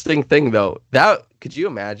 Interesting thing, though. Could you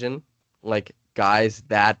imagine, like, guys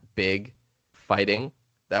that big fighting?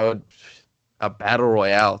 That would... A battle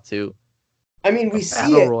royale, too. I mean, we see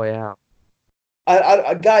it. Battle royale.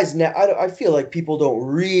 Guys, now I feel like people don't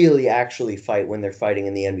really actually fight when they're fighting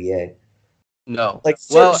in the NBA. No. Like,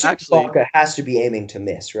 actually, Ibaka has to be aiming to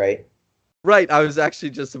miss, right? Right. I was actually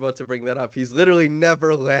just about to bring that up. He's literally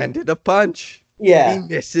never landed a punch. Yeah. He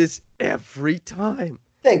misses every time.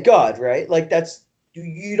 Thank God, right? Like,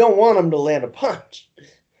 you don't want him to land a punch.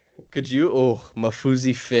 Could you? Oh,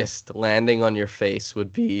 Mafuzi fist landing on your face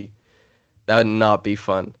that would not be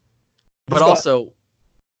fun. But also,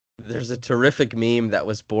 there's a terrific meme that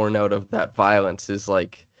was born out of that violence is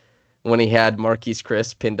like when he had Marquise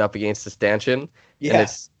Chris pinned up against the stanchion. Yeah.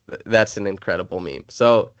 And that's an incredible meme.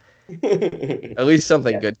 So at least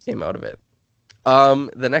something good came out of it.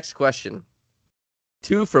 The next question,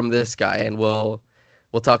 2 from this guy, and we'll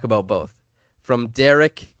talk about both. From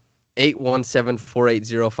Derek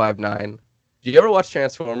 817-48059. Do you ever watch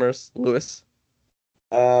Transformers, Lewis?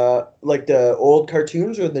 Like the old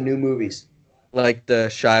cartoons or the new movies? Like the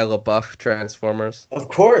Shia LaBeouf Transformers? Of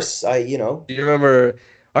course, Do you remember,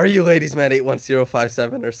 "Are you ladies man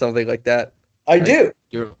 81057" or something like that? I do.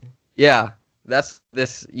 Yeah, that's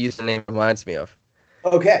this username reminds me of.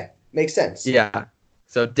 Okay, makes sense. Yeah.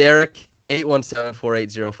 So Derek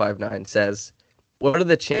 817-48059 says, "What are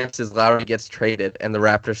the chances Lowry gets traded and the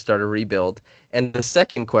Raptors start a rebuild?" And the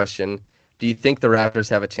second question, do you think the Raptors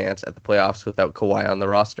have a chance at the playoffs without Kawhi on the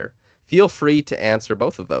roster? Feel free to answer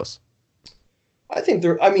both of those. I think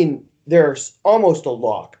they're almost a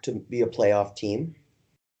lock to be a playoff team.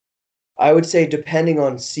 I would say, depending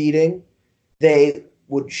on seeding, they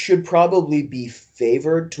should probably be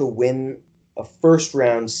favored to win a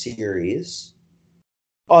first-round series.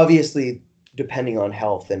 Obviously, depending on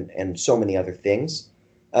health and so many other things.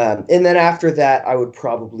 And then after that, I would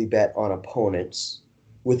probably bet on opponents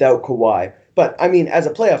without Kawhi. But, I mean, as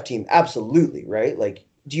a playoff team, absolutely, right? Like,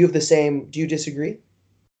 do you disagree?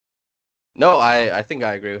 No, I think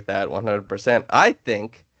I agree with that 100%. I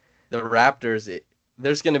think the Raptors,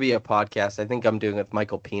 there's going to be a podcast I think I'm doing with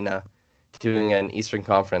Michael Pina, doing an Eastern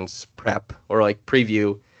Conference prep or like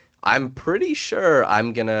preview. I'm pretty sure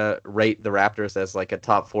I'm going to rate the Raptors as like a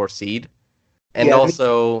top 4 seed. And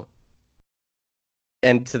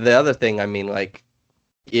and to the other thing, I mean, like,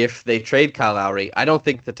 if they trade Kyle Lowry, I don't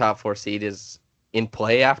think the top 4 seed is in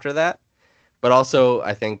play after that. But also,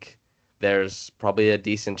 I think there's probably a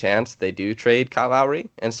decent chance they do trade Kyle Lowry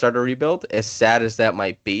and start a rebuild, as sad as that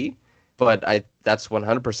might be. But that's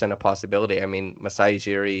 100% a possibility. I mean, Masai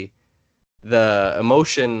Ujiri, the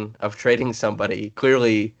emotion of trading somebody,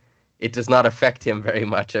 clearly it does not affect him very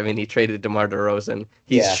much. I mean, he traded DeMar DeRozan.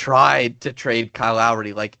 He's tried to trade Kyle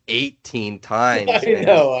Lowry like 18 times.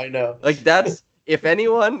 I know. Like, that's, if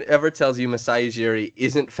anyone ever tells you Masai Ujiri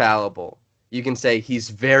isn't fallible, you can say he's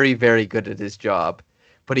very, very good at his job.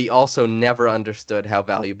 But he also never understood how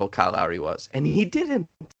valuable Kyle Lowry was. And he didn't.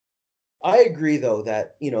 I agree, though,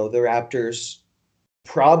 that, the Raptors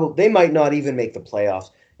they might not even make the playoffs.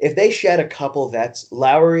 If they shed a couple vets,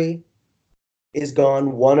 Lowry is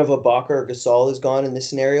gone, one of Ibaka or Gasol is gone in this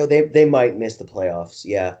scenario, they might miss the playoffs,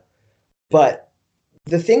 yeah. But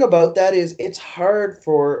the thing about that is it's hard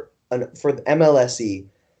for the MLSE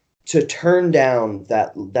to turn down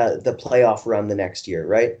the playoff run the next year,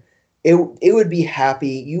 right? It would be happy.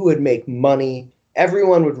 You would make money.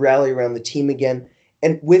 Everyone would rally around the team again.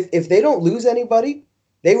 And if they don't lose anybody,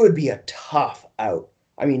 they would be a tough out.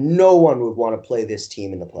 I mean, no one would want to play this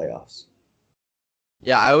team in the playoffs.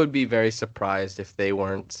 Yeah, I would be very surprised if they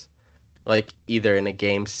weren't like either in a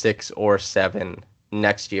game 6 or 7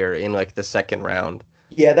 next year in like the second round.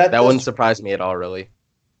 Yeah, that wouldn't surprise me at all, really.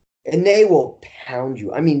 And they will pound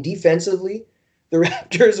you. I mean, defensively, the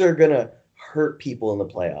Raptors are gonna hurt people in the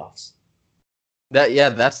playoffs.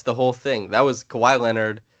 That's the whole thing. That was Kawhi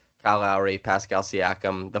Leonard Kyle Lowry, Pascal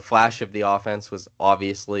Siakam. The flash of the offense was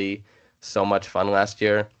obviously so much fun last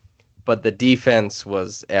year, but the defense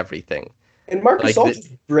was everything. And Marc Gasol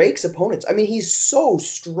just breaks opponents. I mean, he's so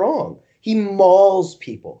strong. He mauls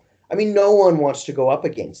people. I mean, no one wants to go up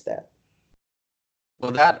against that.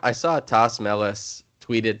 Well, that I saw Tas Melis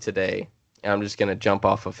tweeted today, and I'm just going to jump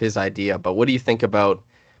off of his idea. But what do you think about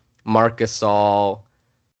Marc Gasol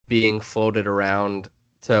being floated around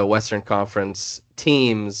to Western Conference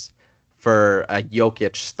teams for a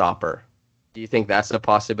Jokic stopper? Do you think that's a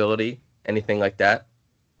possibility? Anything like that?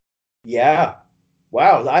 Yeah.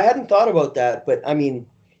 Wow. I hadn't thought about that. But, I mean,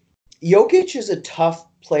 Jokic is a tough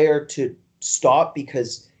player to stop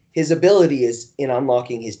because his ability is in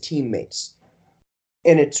unlocking his teammates.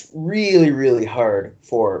 And it's really, really hard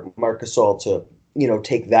for Marc Gasol to,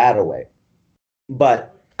 take that away.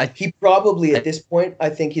 But he probably, at this point, I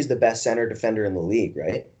think he's the best center defender in the league,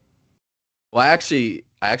 right? Well, I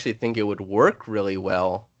actually think it would work really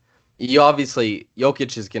well.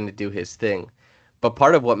 Jokic is going to do his thing. But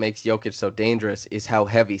part of what makes Jokic so dangerous is how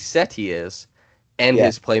heavy set he is and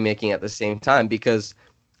his playmaking at the same time. Because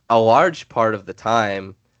a large part of the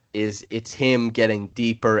time it's him getting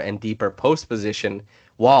deeper and deeper post position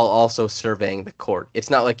while also surveying the court. It's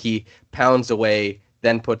not like he pounds away,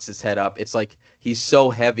 then puts his head up. It's like he's so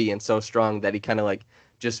heavy and so strong that he kind of like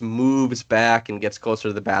just moves back and gets closer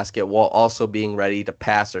to the basket while also being ready to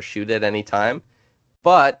pass or shoot at any time.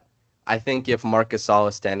 But I think if Marc Gasol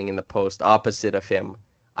is standing in the post opposite of him,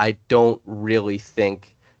 I don't really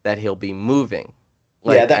think that he'll be moving.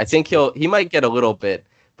 I think he might get a little bit,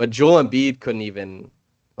 but Joel Embiid couldn't even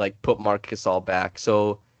put Marc Gasol back.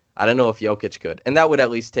 So I don't know if Jokic could. And that would at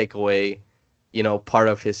least take away, part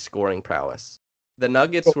of his scoring prowess. The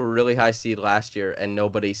Nuggets were really high seed last year, and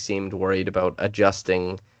nobody seemed worried about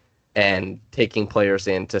adjusting and taking players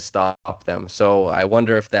in to stop them. So I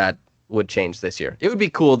wonder if that would change this year. It would be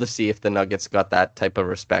cool to see if the Nuggets got that type of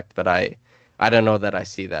respect, but I don't know that I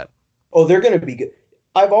see that. Oh, they're going to be good.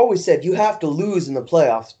 I've always said you have to lose in the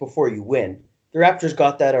playoffs before you win. The Raptors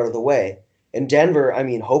got that out of the way. And Denver, I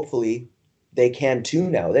mean, hopefully they can too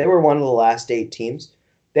now. They were one of the last 8 teams.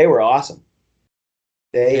 They were awesome.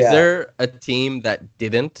 Is there a team that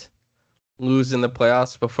didn't lose in the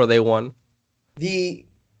playoffs before they won? The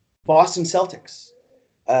Boston Celtics.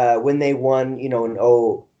 When they won, in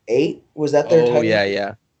 2008, was that their title? Oh,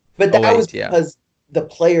 yeah. But that was because the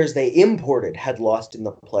players they imported had lost in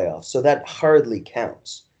the playoffs, so that hardly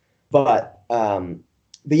counts. But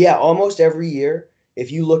yeah, almost every year,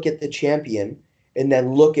 if you look at the champion and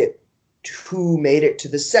then look at who made it to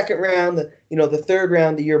the second round, the third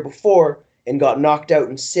round the year before and got knocked out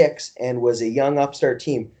in 6 and was a young upstart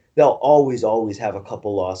team, they'll always have a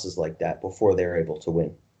couple losses like that before they're able to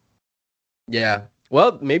win. Yeah.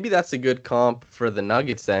 Well, maybe that's a good comp for the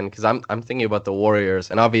Nuggets then, because I'm thinking about the Warriors,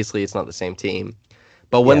 and obviously it's not the same team.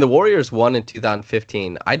 But when the Warriors won in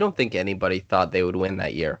 2015, I don't think anybody thought they would win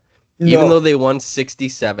that year. No. Even though they won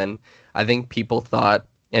 67, I think people thought,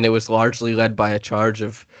 and it was largely led by a charge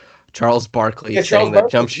of Charles Barkley saying that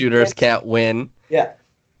jump shooters can't win. Yeah.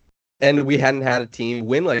 And we hadn't had a team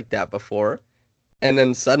win like that before. And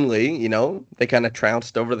then suddenly, they kind of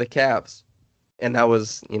trounced over the Cavs. And that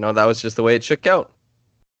was just the way it shook out.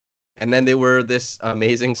 And then they were this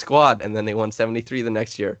amazing squad, and then they won 73 the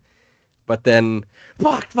next year. But then,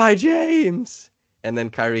 blocked by James! And then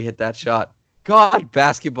Kyrie hit that shot. God,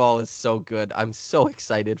 basketball is so good. I'm so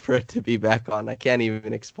excited for it to be back on. I can't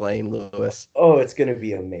even explain, Lewis. Oh, it's going to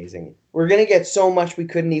be amazing. We're going to get so much we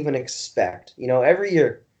couldn't even expect. Every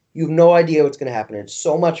year, you have no idea what's going to happen. It's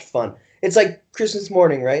so much fun. It's like Christmas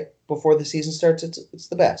morning, right? Before the season starts, it's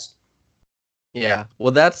the best. Yeah,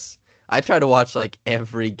 well, I try to watch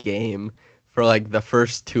every game for the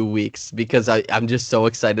first 2 weeks because I'm just so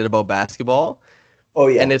excited about basketball. Oh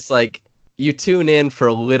yeah, and it's you tune in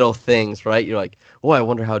for little things, right? You're like, oh, I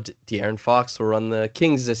wonder how De'Aaron Fox will run the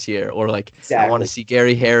Kings this year, or exactly. I want to see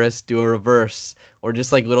Gary Harris do a reverse, or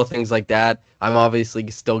just little things like that. I'm obviously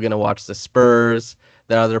still gonna watch the Spurs.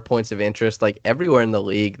 There are other points of interest. Everywhere in the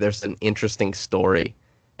league, there's an interesting story,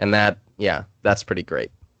 and that's pretty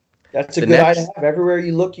great. That's a good eye to have. Everywhere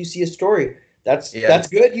you look, you see a story. That's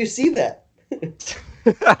good. You see that.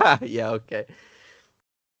 Yeah, okay.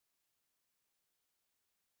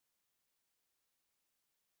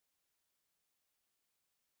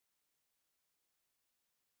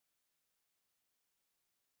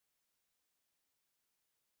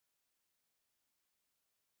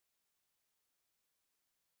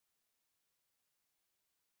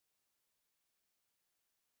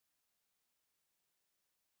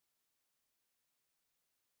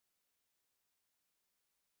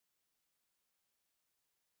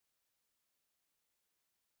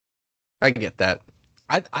 I get that.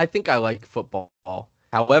 I think I like football.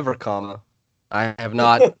 However, I have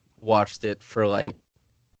not watched it for like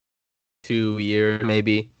 2 years,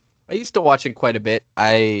 maybe. I used to watch it quite a bit.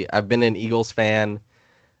 I've been an Eagles fan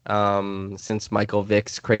since Michael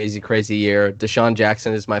Vick's crazy year. Deshaun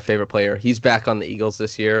Jackson is my favorite player. He's back on the Eagles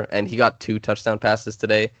this year, and he got 2 touchdown passes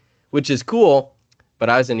today, which is cool. But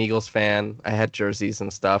I was an Eagles fan. I had jerseys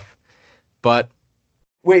and stuff. But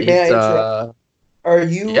wait, may I interrupt? Are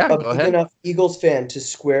you a big ahead. enough Eagles fan to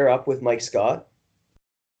square up with Mike Scott?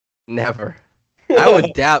 Never. I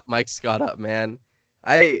would dap Mike Scott up, man.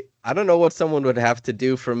 I don't know what someone would have to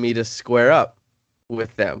do for me to square up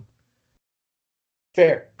with them.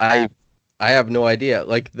 Fair. I have no idea.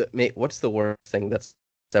 Like, what's the worst thing that's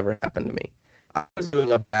ever happened to me? I was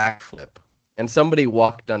doing a backflip, and somebody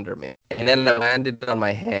walked under me, and then I landed on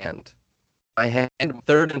my hand. My hand,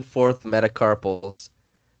 third and fourth metacarpals.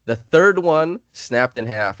 The third one snapped in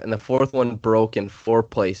half, and the fourth one broke in 4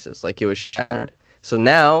 places, like it was shattered. So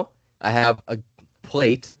now I have a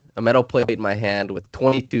metal plate in my hand with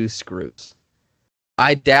 22 screws.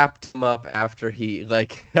 I dapped him up after I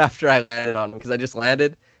landed on him, because I just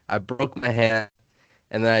landed, I broke my hand,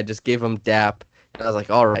 and then I just gave him dap, and I was like,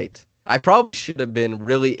 all right. I probably should have been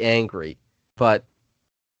really angry, but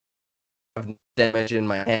I have damage in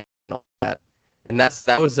my hand and all that. And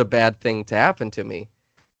that was a bad thing to happen to me.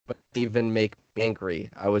 But it didn't even make me angry.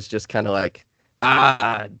 I was just kind of like,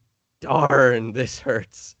 darn, this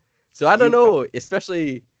hurts. So I don't know,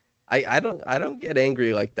 especially I don't get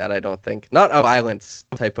angry like that, I don't think. Not a violence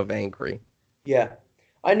type of angry. Yeah.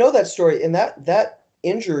 I know that story, and that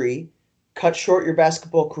injury cut short your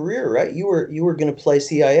basketball career, right? You were going to play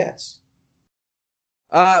CIS.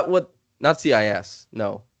 What? Not CIS.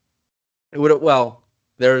 No. It would. Well,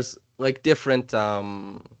 there's like different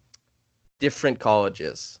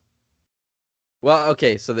colleges. Well,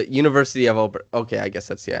 okay, so the University of Alberta. Okay, I guess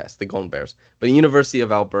that's CIS, the Golden Bears. But the University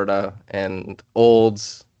of Alberta and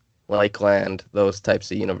Olds, Lakeland, those types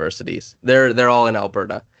of universities. They're all in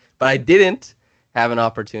Alberta. But I didn't have an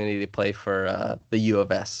opportunity to play for the U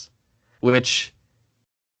of S, which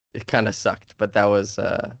it kind of sucked. But that was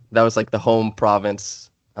like the home province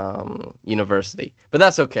university. But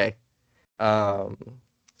that's okay.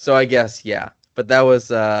 So I guess But that was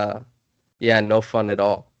no fun at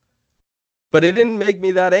all. But it didn't make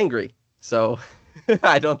me that angry. So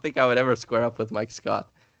I don't think I would ever square up with Mike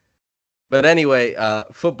Scott. But anyway,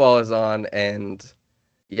 football is on, and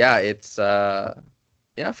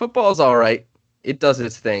football is all right. It does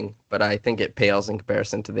its thing, but I think it pales in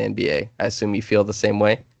comparison to the NBA. I assume you feel the same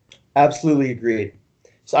way? Absolutely agreed.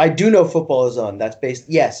 So I do know football is on. That's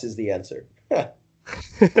yes is the answer.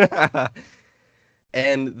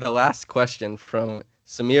 And the last question from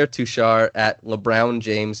Samir Tushar at LeBron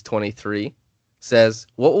James 23 says,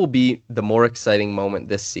 what will be the more exciting moment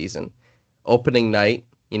this season? Opening night,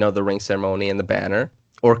 the ring ceremony and the banner,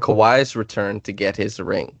 or Kawhi's return to get his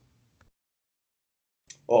ring?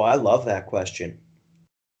 Oh, I love that question.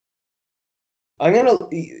 I want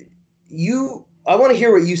to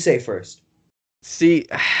hear what you say first. See,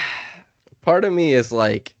 part of me is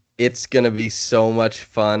like, it's going to be so much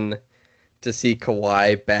fun to see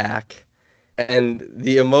Kawhi back, and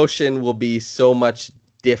the emotion will be so much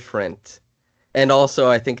different. And also,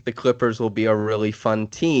 I think the Clippers will be a really fun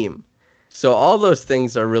team. So all those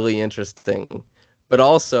things are really interesting. But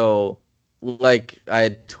also, like I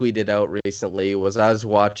had tweeted out recently, I was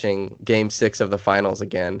watching Game 6 of the Finals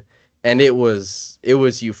again, and it was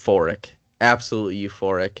euphoric, absolutely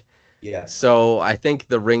euphoric. Yeah. So I think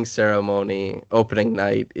the ring ceremony opening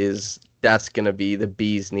night that's going to be the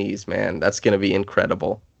bee's knees, man. That's going to be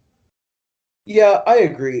incredible. Yeah, I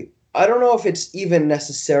agree. I don't know if it's even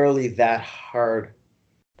necessarily that hard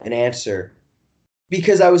an answer,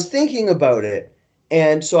 because I was thinking about it,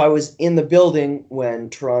 and so I was in the building when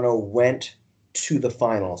Toronto went to the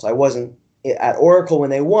finals. I wasn't at Oracle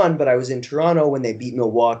when they won, but I was in Toronto when they beat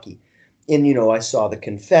Milwaukee. And, I saw the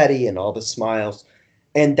confetti and all the smiles,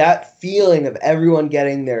 and that feeling of everyone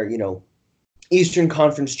getting their, Eastern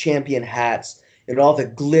Conference champion hats and all the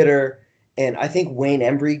glitter. And I think Wayne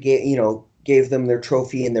Embry gave them their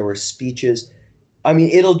trophy, and there were speeches. I mean,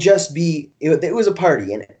 it'll just be, it was a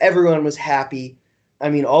party, and everyone was happy. I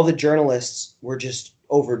mean, all the journalists were just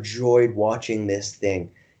overjoyed watching this thing.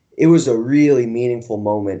 It was a really meaningful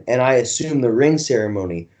moment, and I assume the ring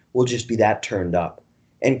ceremony will just be that turned up.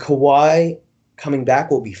 And Kawhi coming back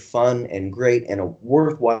will be fun and great and a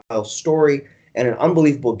worthwhile story and an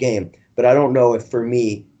unbelievable game. But I don't know if, for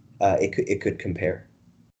me, it could compare.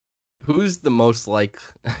 Who's the most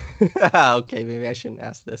okay, maybe I shouldn't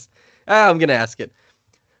ask this. I'm going to ask it.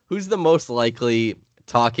 Who's the most likely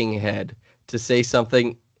talking head to say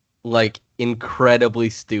something like incredibly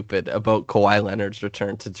stupid about Kawhi Leonard's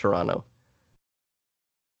return to Toronto?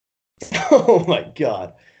 Oh my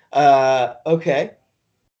God. Okay.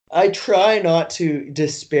 I try not to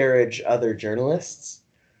disparage other journalists.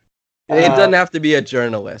 It doesn't have to be a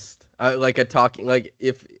journalist. Like a talking, like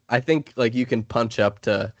if I think like you can punch up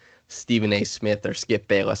to Stephen A. Smith or Skip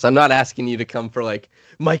Bayless. I'm not asking you to come for like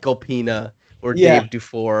Michael Pina or Dave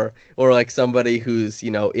Dufour or like somebody who's,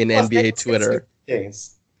 in NBA Twitter.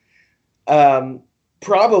 Things.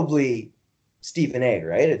 Probably Stephen A.,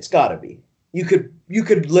 right? It's got to be. You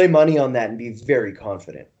could lay money on that and be very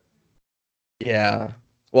confident. Yeah.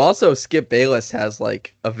 Well, also Skip Bayless has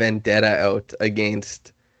like a vendetta out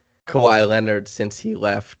against Kawhi Leonard since he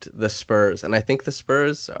left the Spurs, and I think the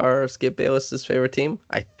Spurs are Skip Bayless's favorite team.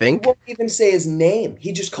 I think. He won't even say his name.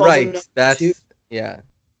 He just calls him number 2. Yeah,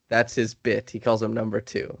 that's his bit. He calls him number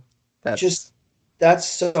 2. That's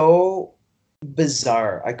so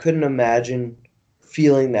bizarre. I couldn't imagine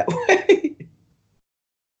feeling that way.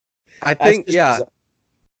 I think bizarre.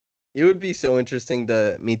 It would be so interesting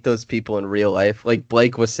to meet those people in real life. Like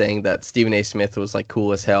Blake was saying that Stephen A. Smith was like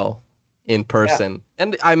cool as hell in person,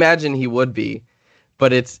 and I imagine he would be,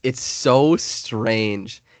 but it's so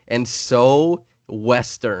strange and so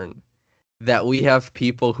Western that we have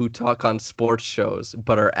people who talk on sports shows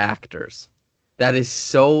but are actors. That is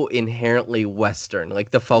so inherently Western.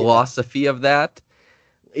 Like the philosophy of that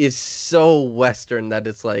is so Western that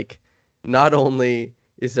it's like not only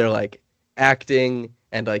is there like acting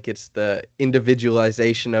and like it's the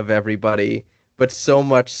individualization of everybody, but so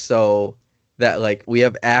much so that like we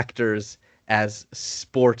have actors as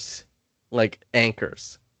sports like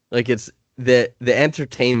anchors. Like it's the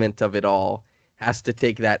entertainment of it all has to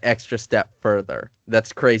take that extra step further.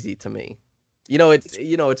 That's crazy to me.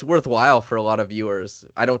 It's worthwhile for a lot of viewers.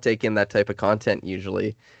 I don't take in that type of content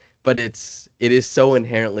usually, but it is so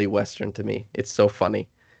inherently Western to me. It's so funny.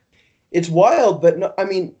 It's wild, but no, I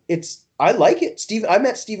mean, I like it. I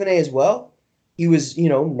met Stephen A. as well. He was,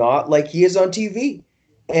 not like he is on TV.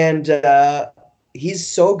 And he's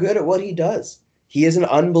so good at what he does. He is an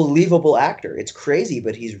unbelievable actor. It's crazy,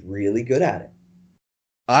 but he's really good at it.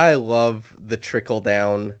 I love the trickle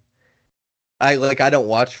down. I don't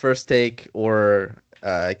watch First Take or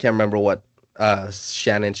I can't remember what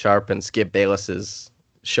Shannon Sharp and Skip Bayless's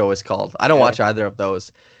show is called. I don't watch either of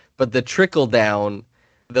those. But the trickle down,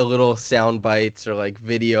 the little sound bites or like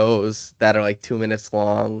videos that are like 2 minutes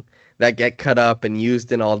long that get cut up and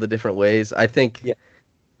used in all the different ways. I think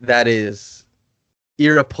that is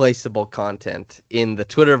irreplaceable content in the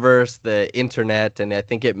Twitterverse, the internet, and I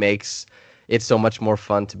think it makes it so much more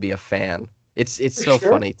fun to be a fan. It's so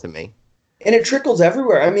funny to me. And it trickles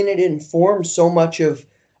everywhere. I mean, it informs so much of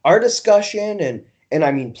our discussion and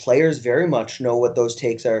I mean, players very much know what those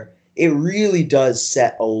takes are. It really does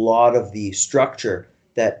set a lot of the structure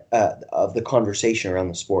that of the conversation around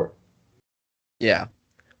the sport. Yeah.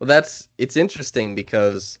 Well, it's interesting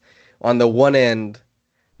because on the one end,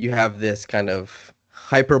 you have this kind of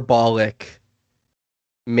hyperbolic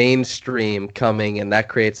mainstream coming, and that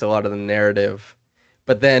creates a lot of the narrative.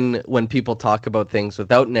 But then when people talk about things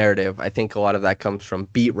without narrative, I think a lot of that comes from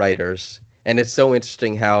beat writers. And it's so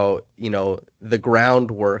interesting how, the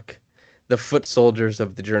groundwork, the foot soldiers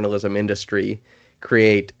of the journalism industry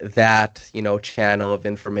create that, channel of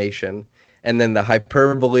information. And then the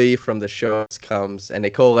hyperbole from the shows comes and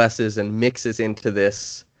it coalesces and mixes into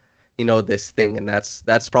this, this thing. And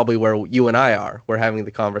that's probably where you and I are. We're having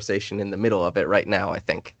the conversation in the middle of it right now, I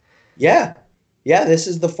think. Yeah. Yeah, this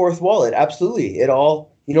is the fourth wall. It absolutely. It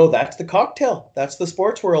all, that's the cocktail. That's the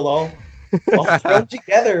sports world all thrown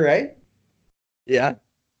together, right? Yeah.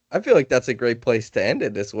 I feel like that's a great place to end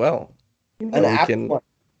it as well. An apt one.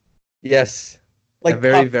 Yes. Like a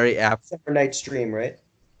very, very apt summer night stream, right?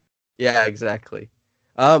 Yeah, exactly.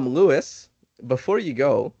 Lewis, before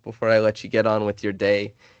I let you get on with your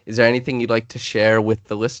day, is there anything you'd like to share with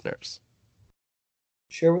the listeners?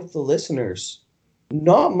 Share with the listeners?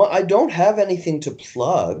 I don't have anything to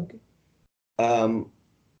plug.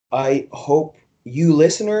 I hope you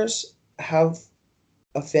listeners have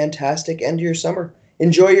a fantastic end of your summer.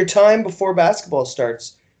 Enjoy your time before basketball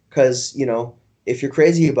starts, because, if you're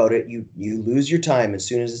crazy about it, you lose your time as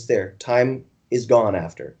soon as it's there. Time is gone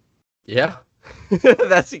after. Yeah,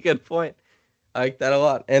 that's a good point. I like that a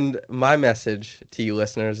lot. And my message to you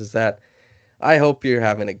listeners is that I hope you're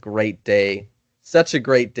having a great day. Such a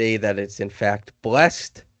great day that it's in fact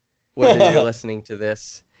blessed. Whether you're listening to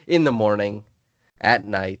this in the morning, at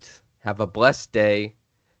night, have a blessed day.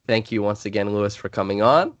 Thank you once again, Lewis, for coming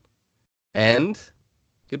on. And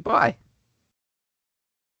goodbye.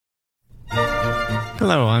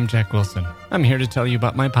 Hello, I'm Jack Wilson. I'm here to tell you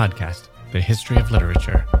about my podcast, The History of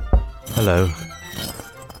Literature. Hello.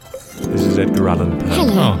 This is Edgar Allan Poe.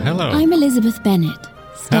 Hello. Oh, hello. I'm Elizabeth Bennet,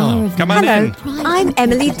 star Hello. of Come on in. I'm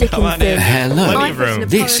Emily Come on in. Dickinson. Hello. Plenty of room.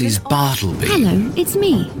 This is Bartleby, Hello, it's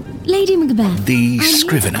me, Lady Macbeth. the I'm here to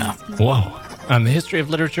scrivener. ask you- Whoa. On The History of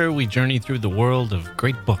Literature, we journey through the world of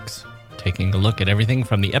great books, taking a look at everything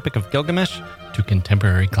from the Epic of Gilgamesh to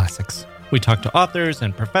contemporary classics. We talk to authors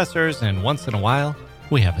and professors, and once in a while,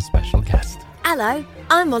 we have a special guest. Hello,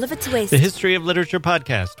 I'm Oliver Twist. The History of Literature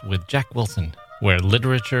podcast with Jack Wilson, where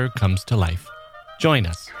literature comes to life. Join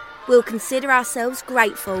us. We'll consider ourselves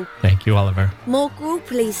grateful. Thank you, Oliver. More gruel,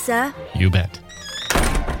 please, sir. You bet.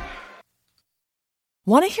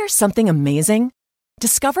 Want to hear something amazing?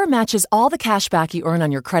 Discover matches all the cash back you earn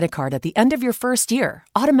on your credit card at the end of your first year,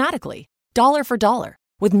 automatically, dollar for dollar,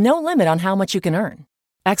 with no limit on how much you can earn.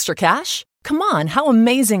 Extra cash? Come on, how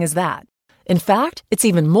amazing is that? In fact, it's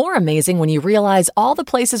even more amazing when you realize all the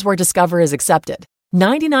places where Discover is accepted.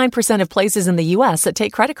 99% of places in the U.S. that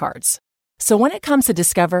take credit cards. So when it comes to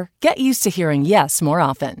Discover, get used to hearing yes more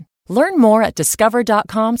often. Learn more at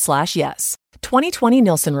discover.com/yes. 2020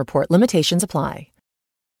 Nielsen Report limitations apply.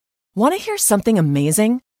 Want to hear something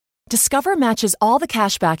amazing? Discover matches all the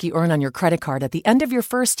cash back you earn on your credit card at the end of your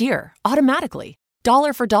first year, automatically,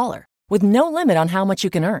 dollar for dollar, with no limit on how much you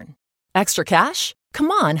can earn. Extra cash? Come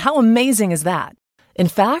on, how amazing is that? In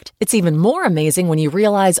fact, it's even more amazing when you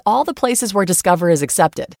realize all the places where Discover is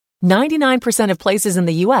accepted. 99% of places in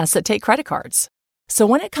the U.S. that take credit cards. So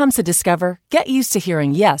when it comes to Discover, get used to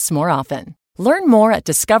hearing yes more often. Learn more at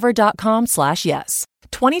discover.com/yes.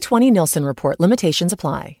 2020 Nielsen Report limitations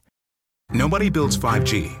apply. Nobody builds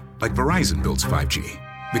 5G like Verizon builds 5G.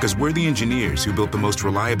 Because we're the engineers who built the most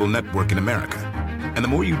reliable network in America. And the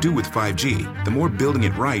more you do with 5G, the more building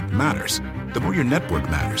it right matters. The more your network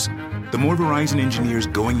matters. The more Verizon engineers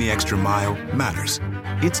going the extra mile matters.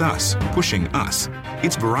 It's us pushing us.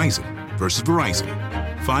 It's Verizon versus Verizon.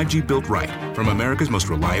 5G built right from America's most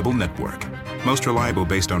reliable network. Most reliable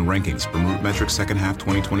based on rankings from RootMetrics second half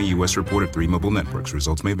 2020 U.S. report of 3 mobile networks.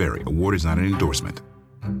 Results may vary. Award is not an endorsement.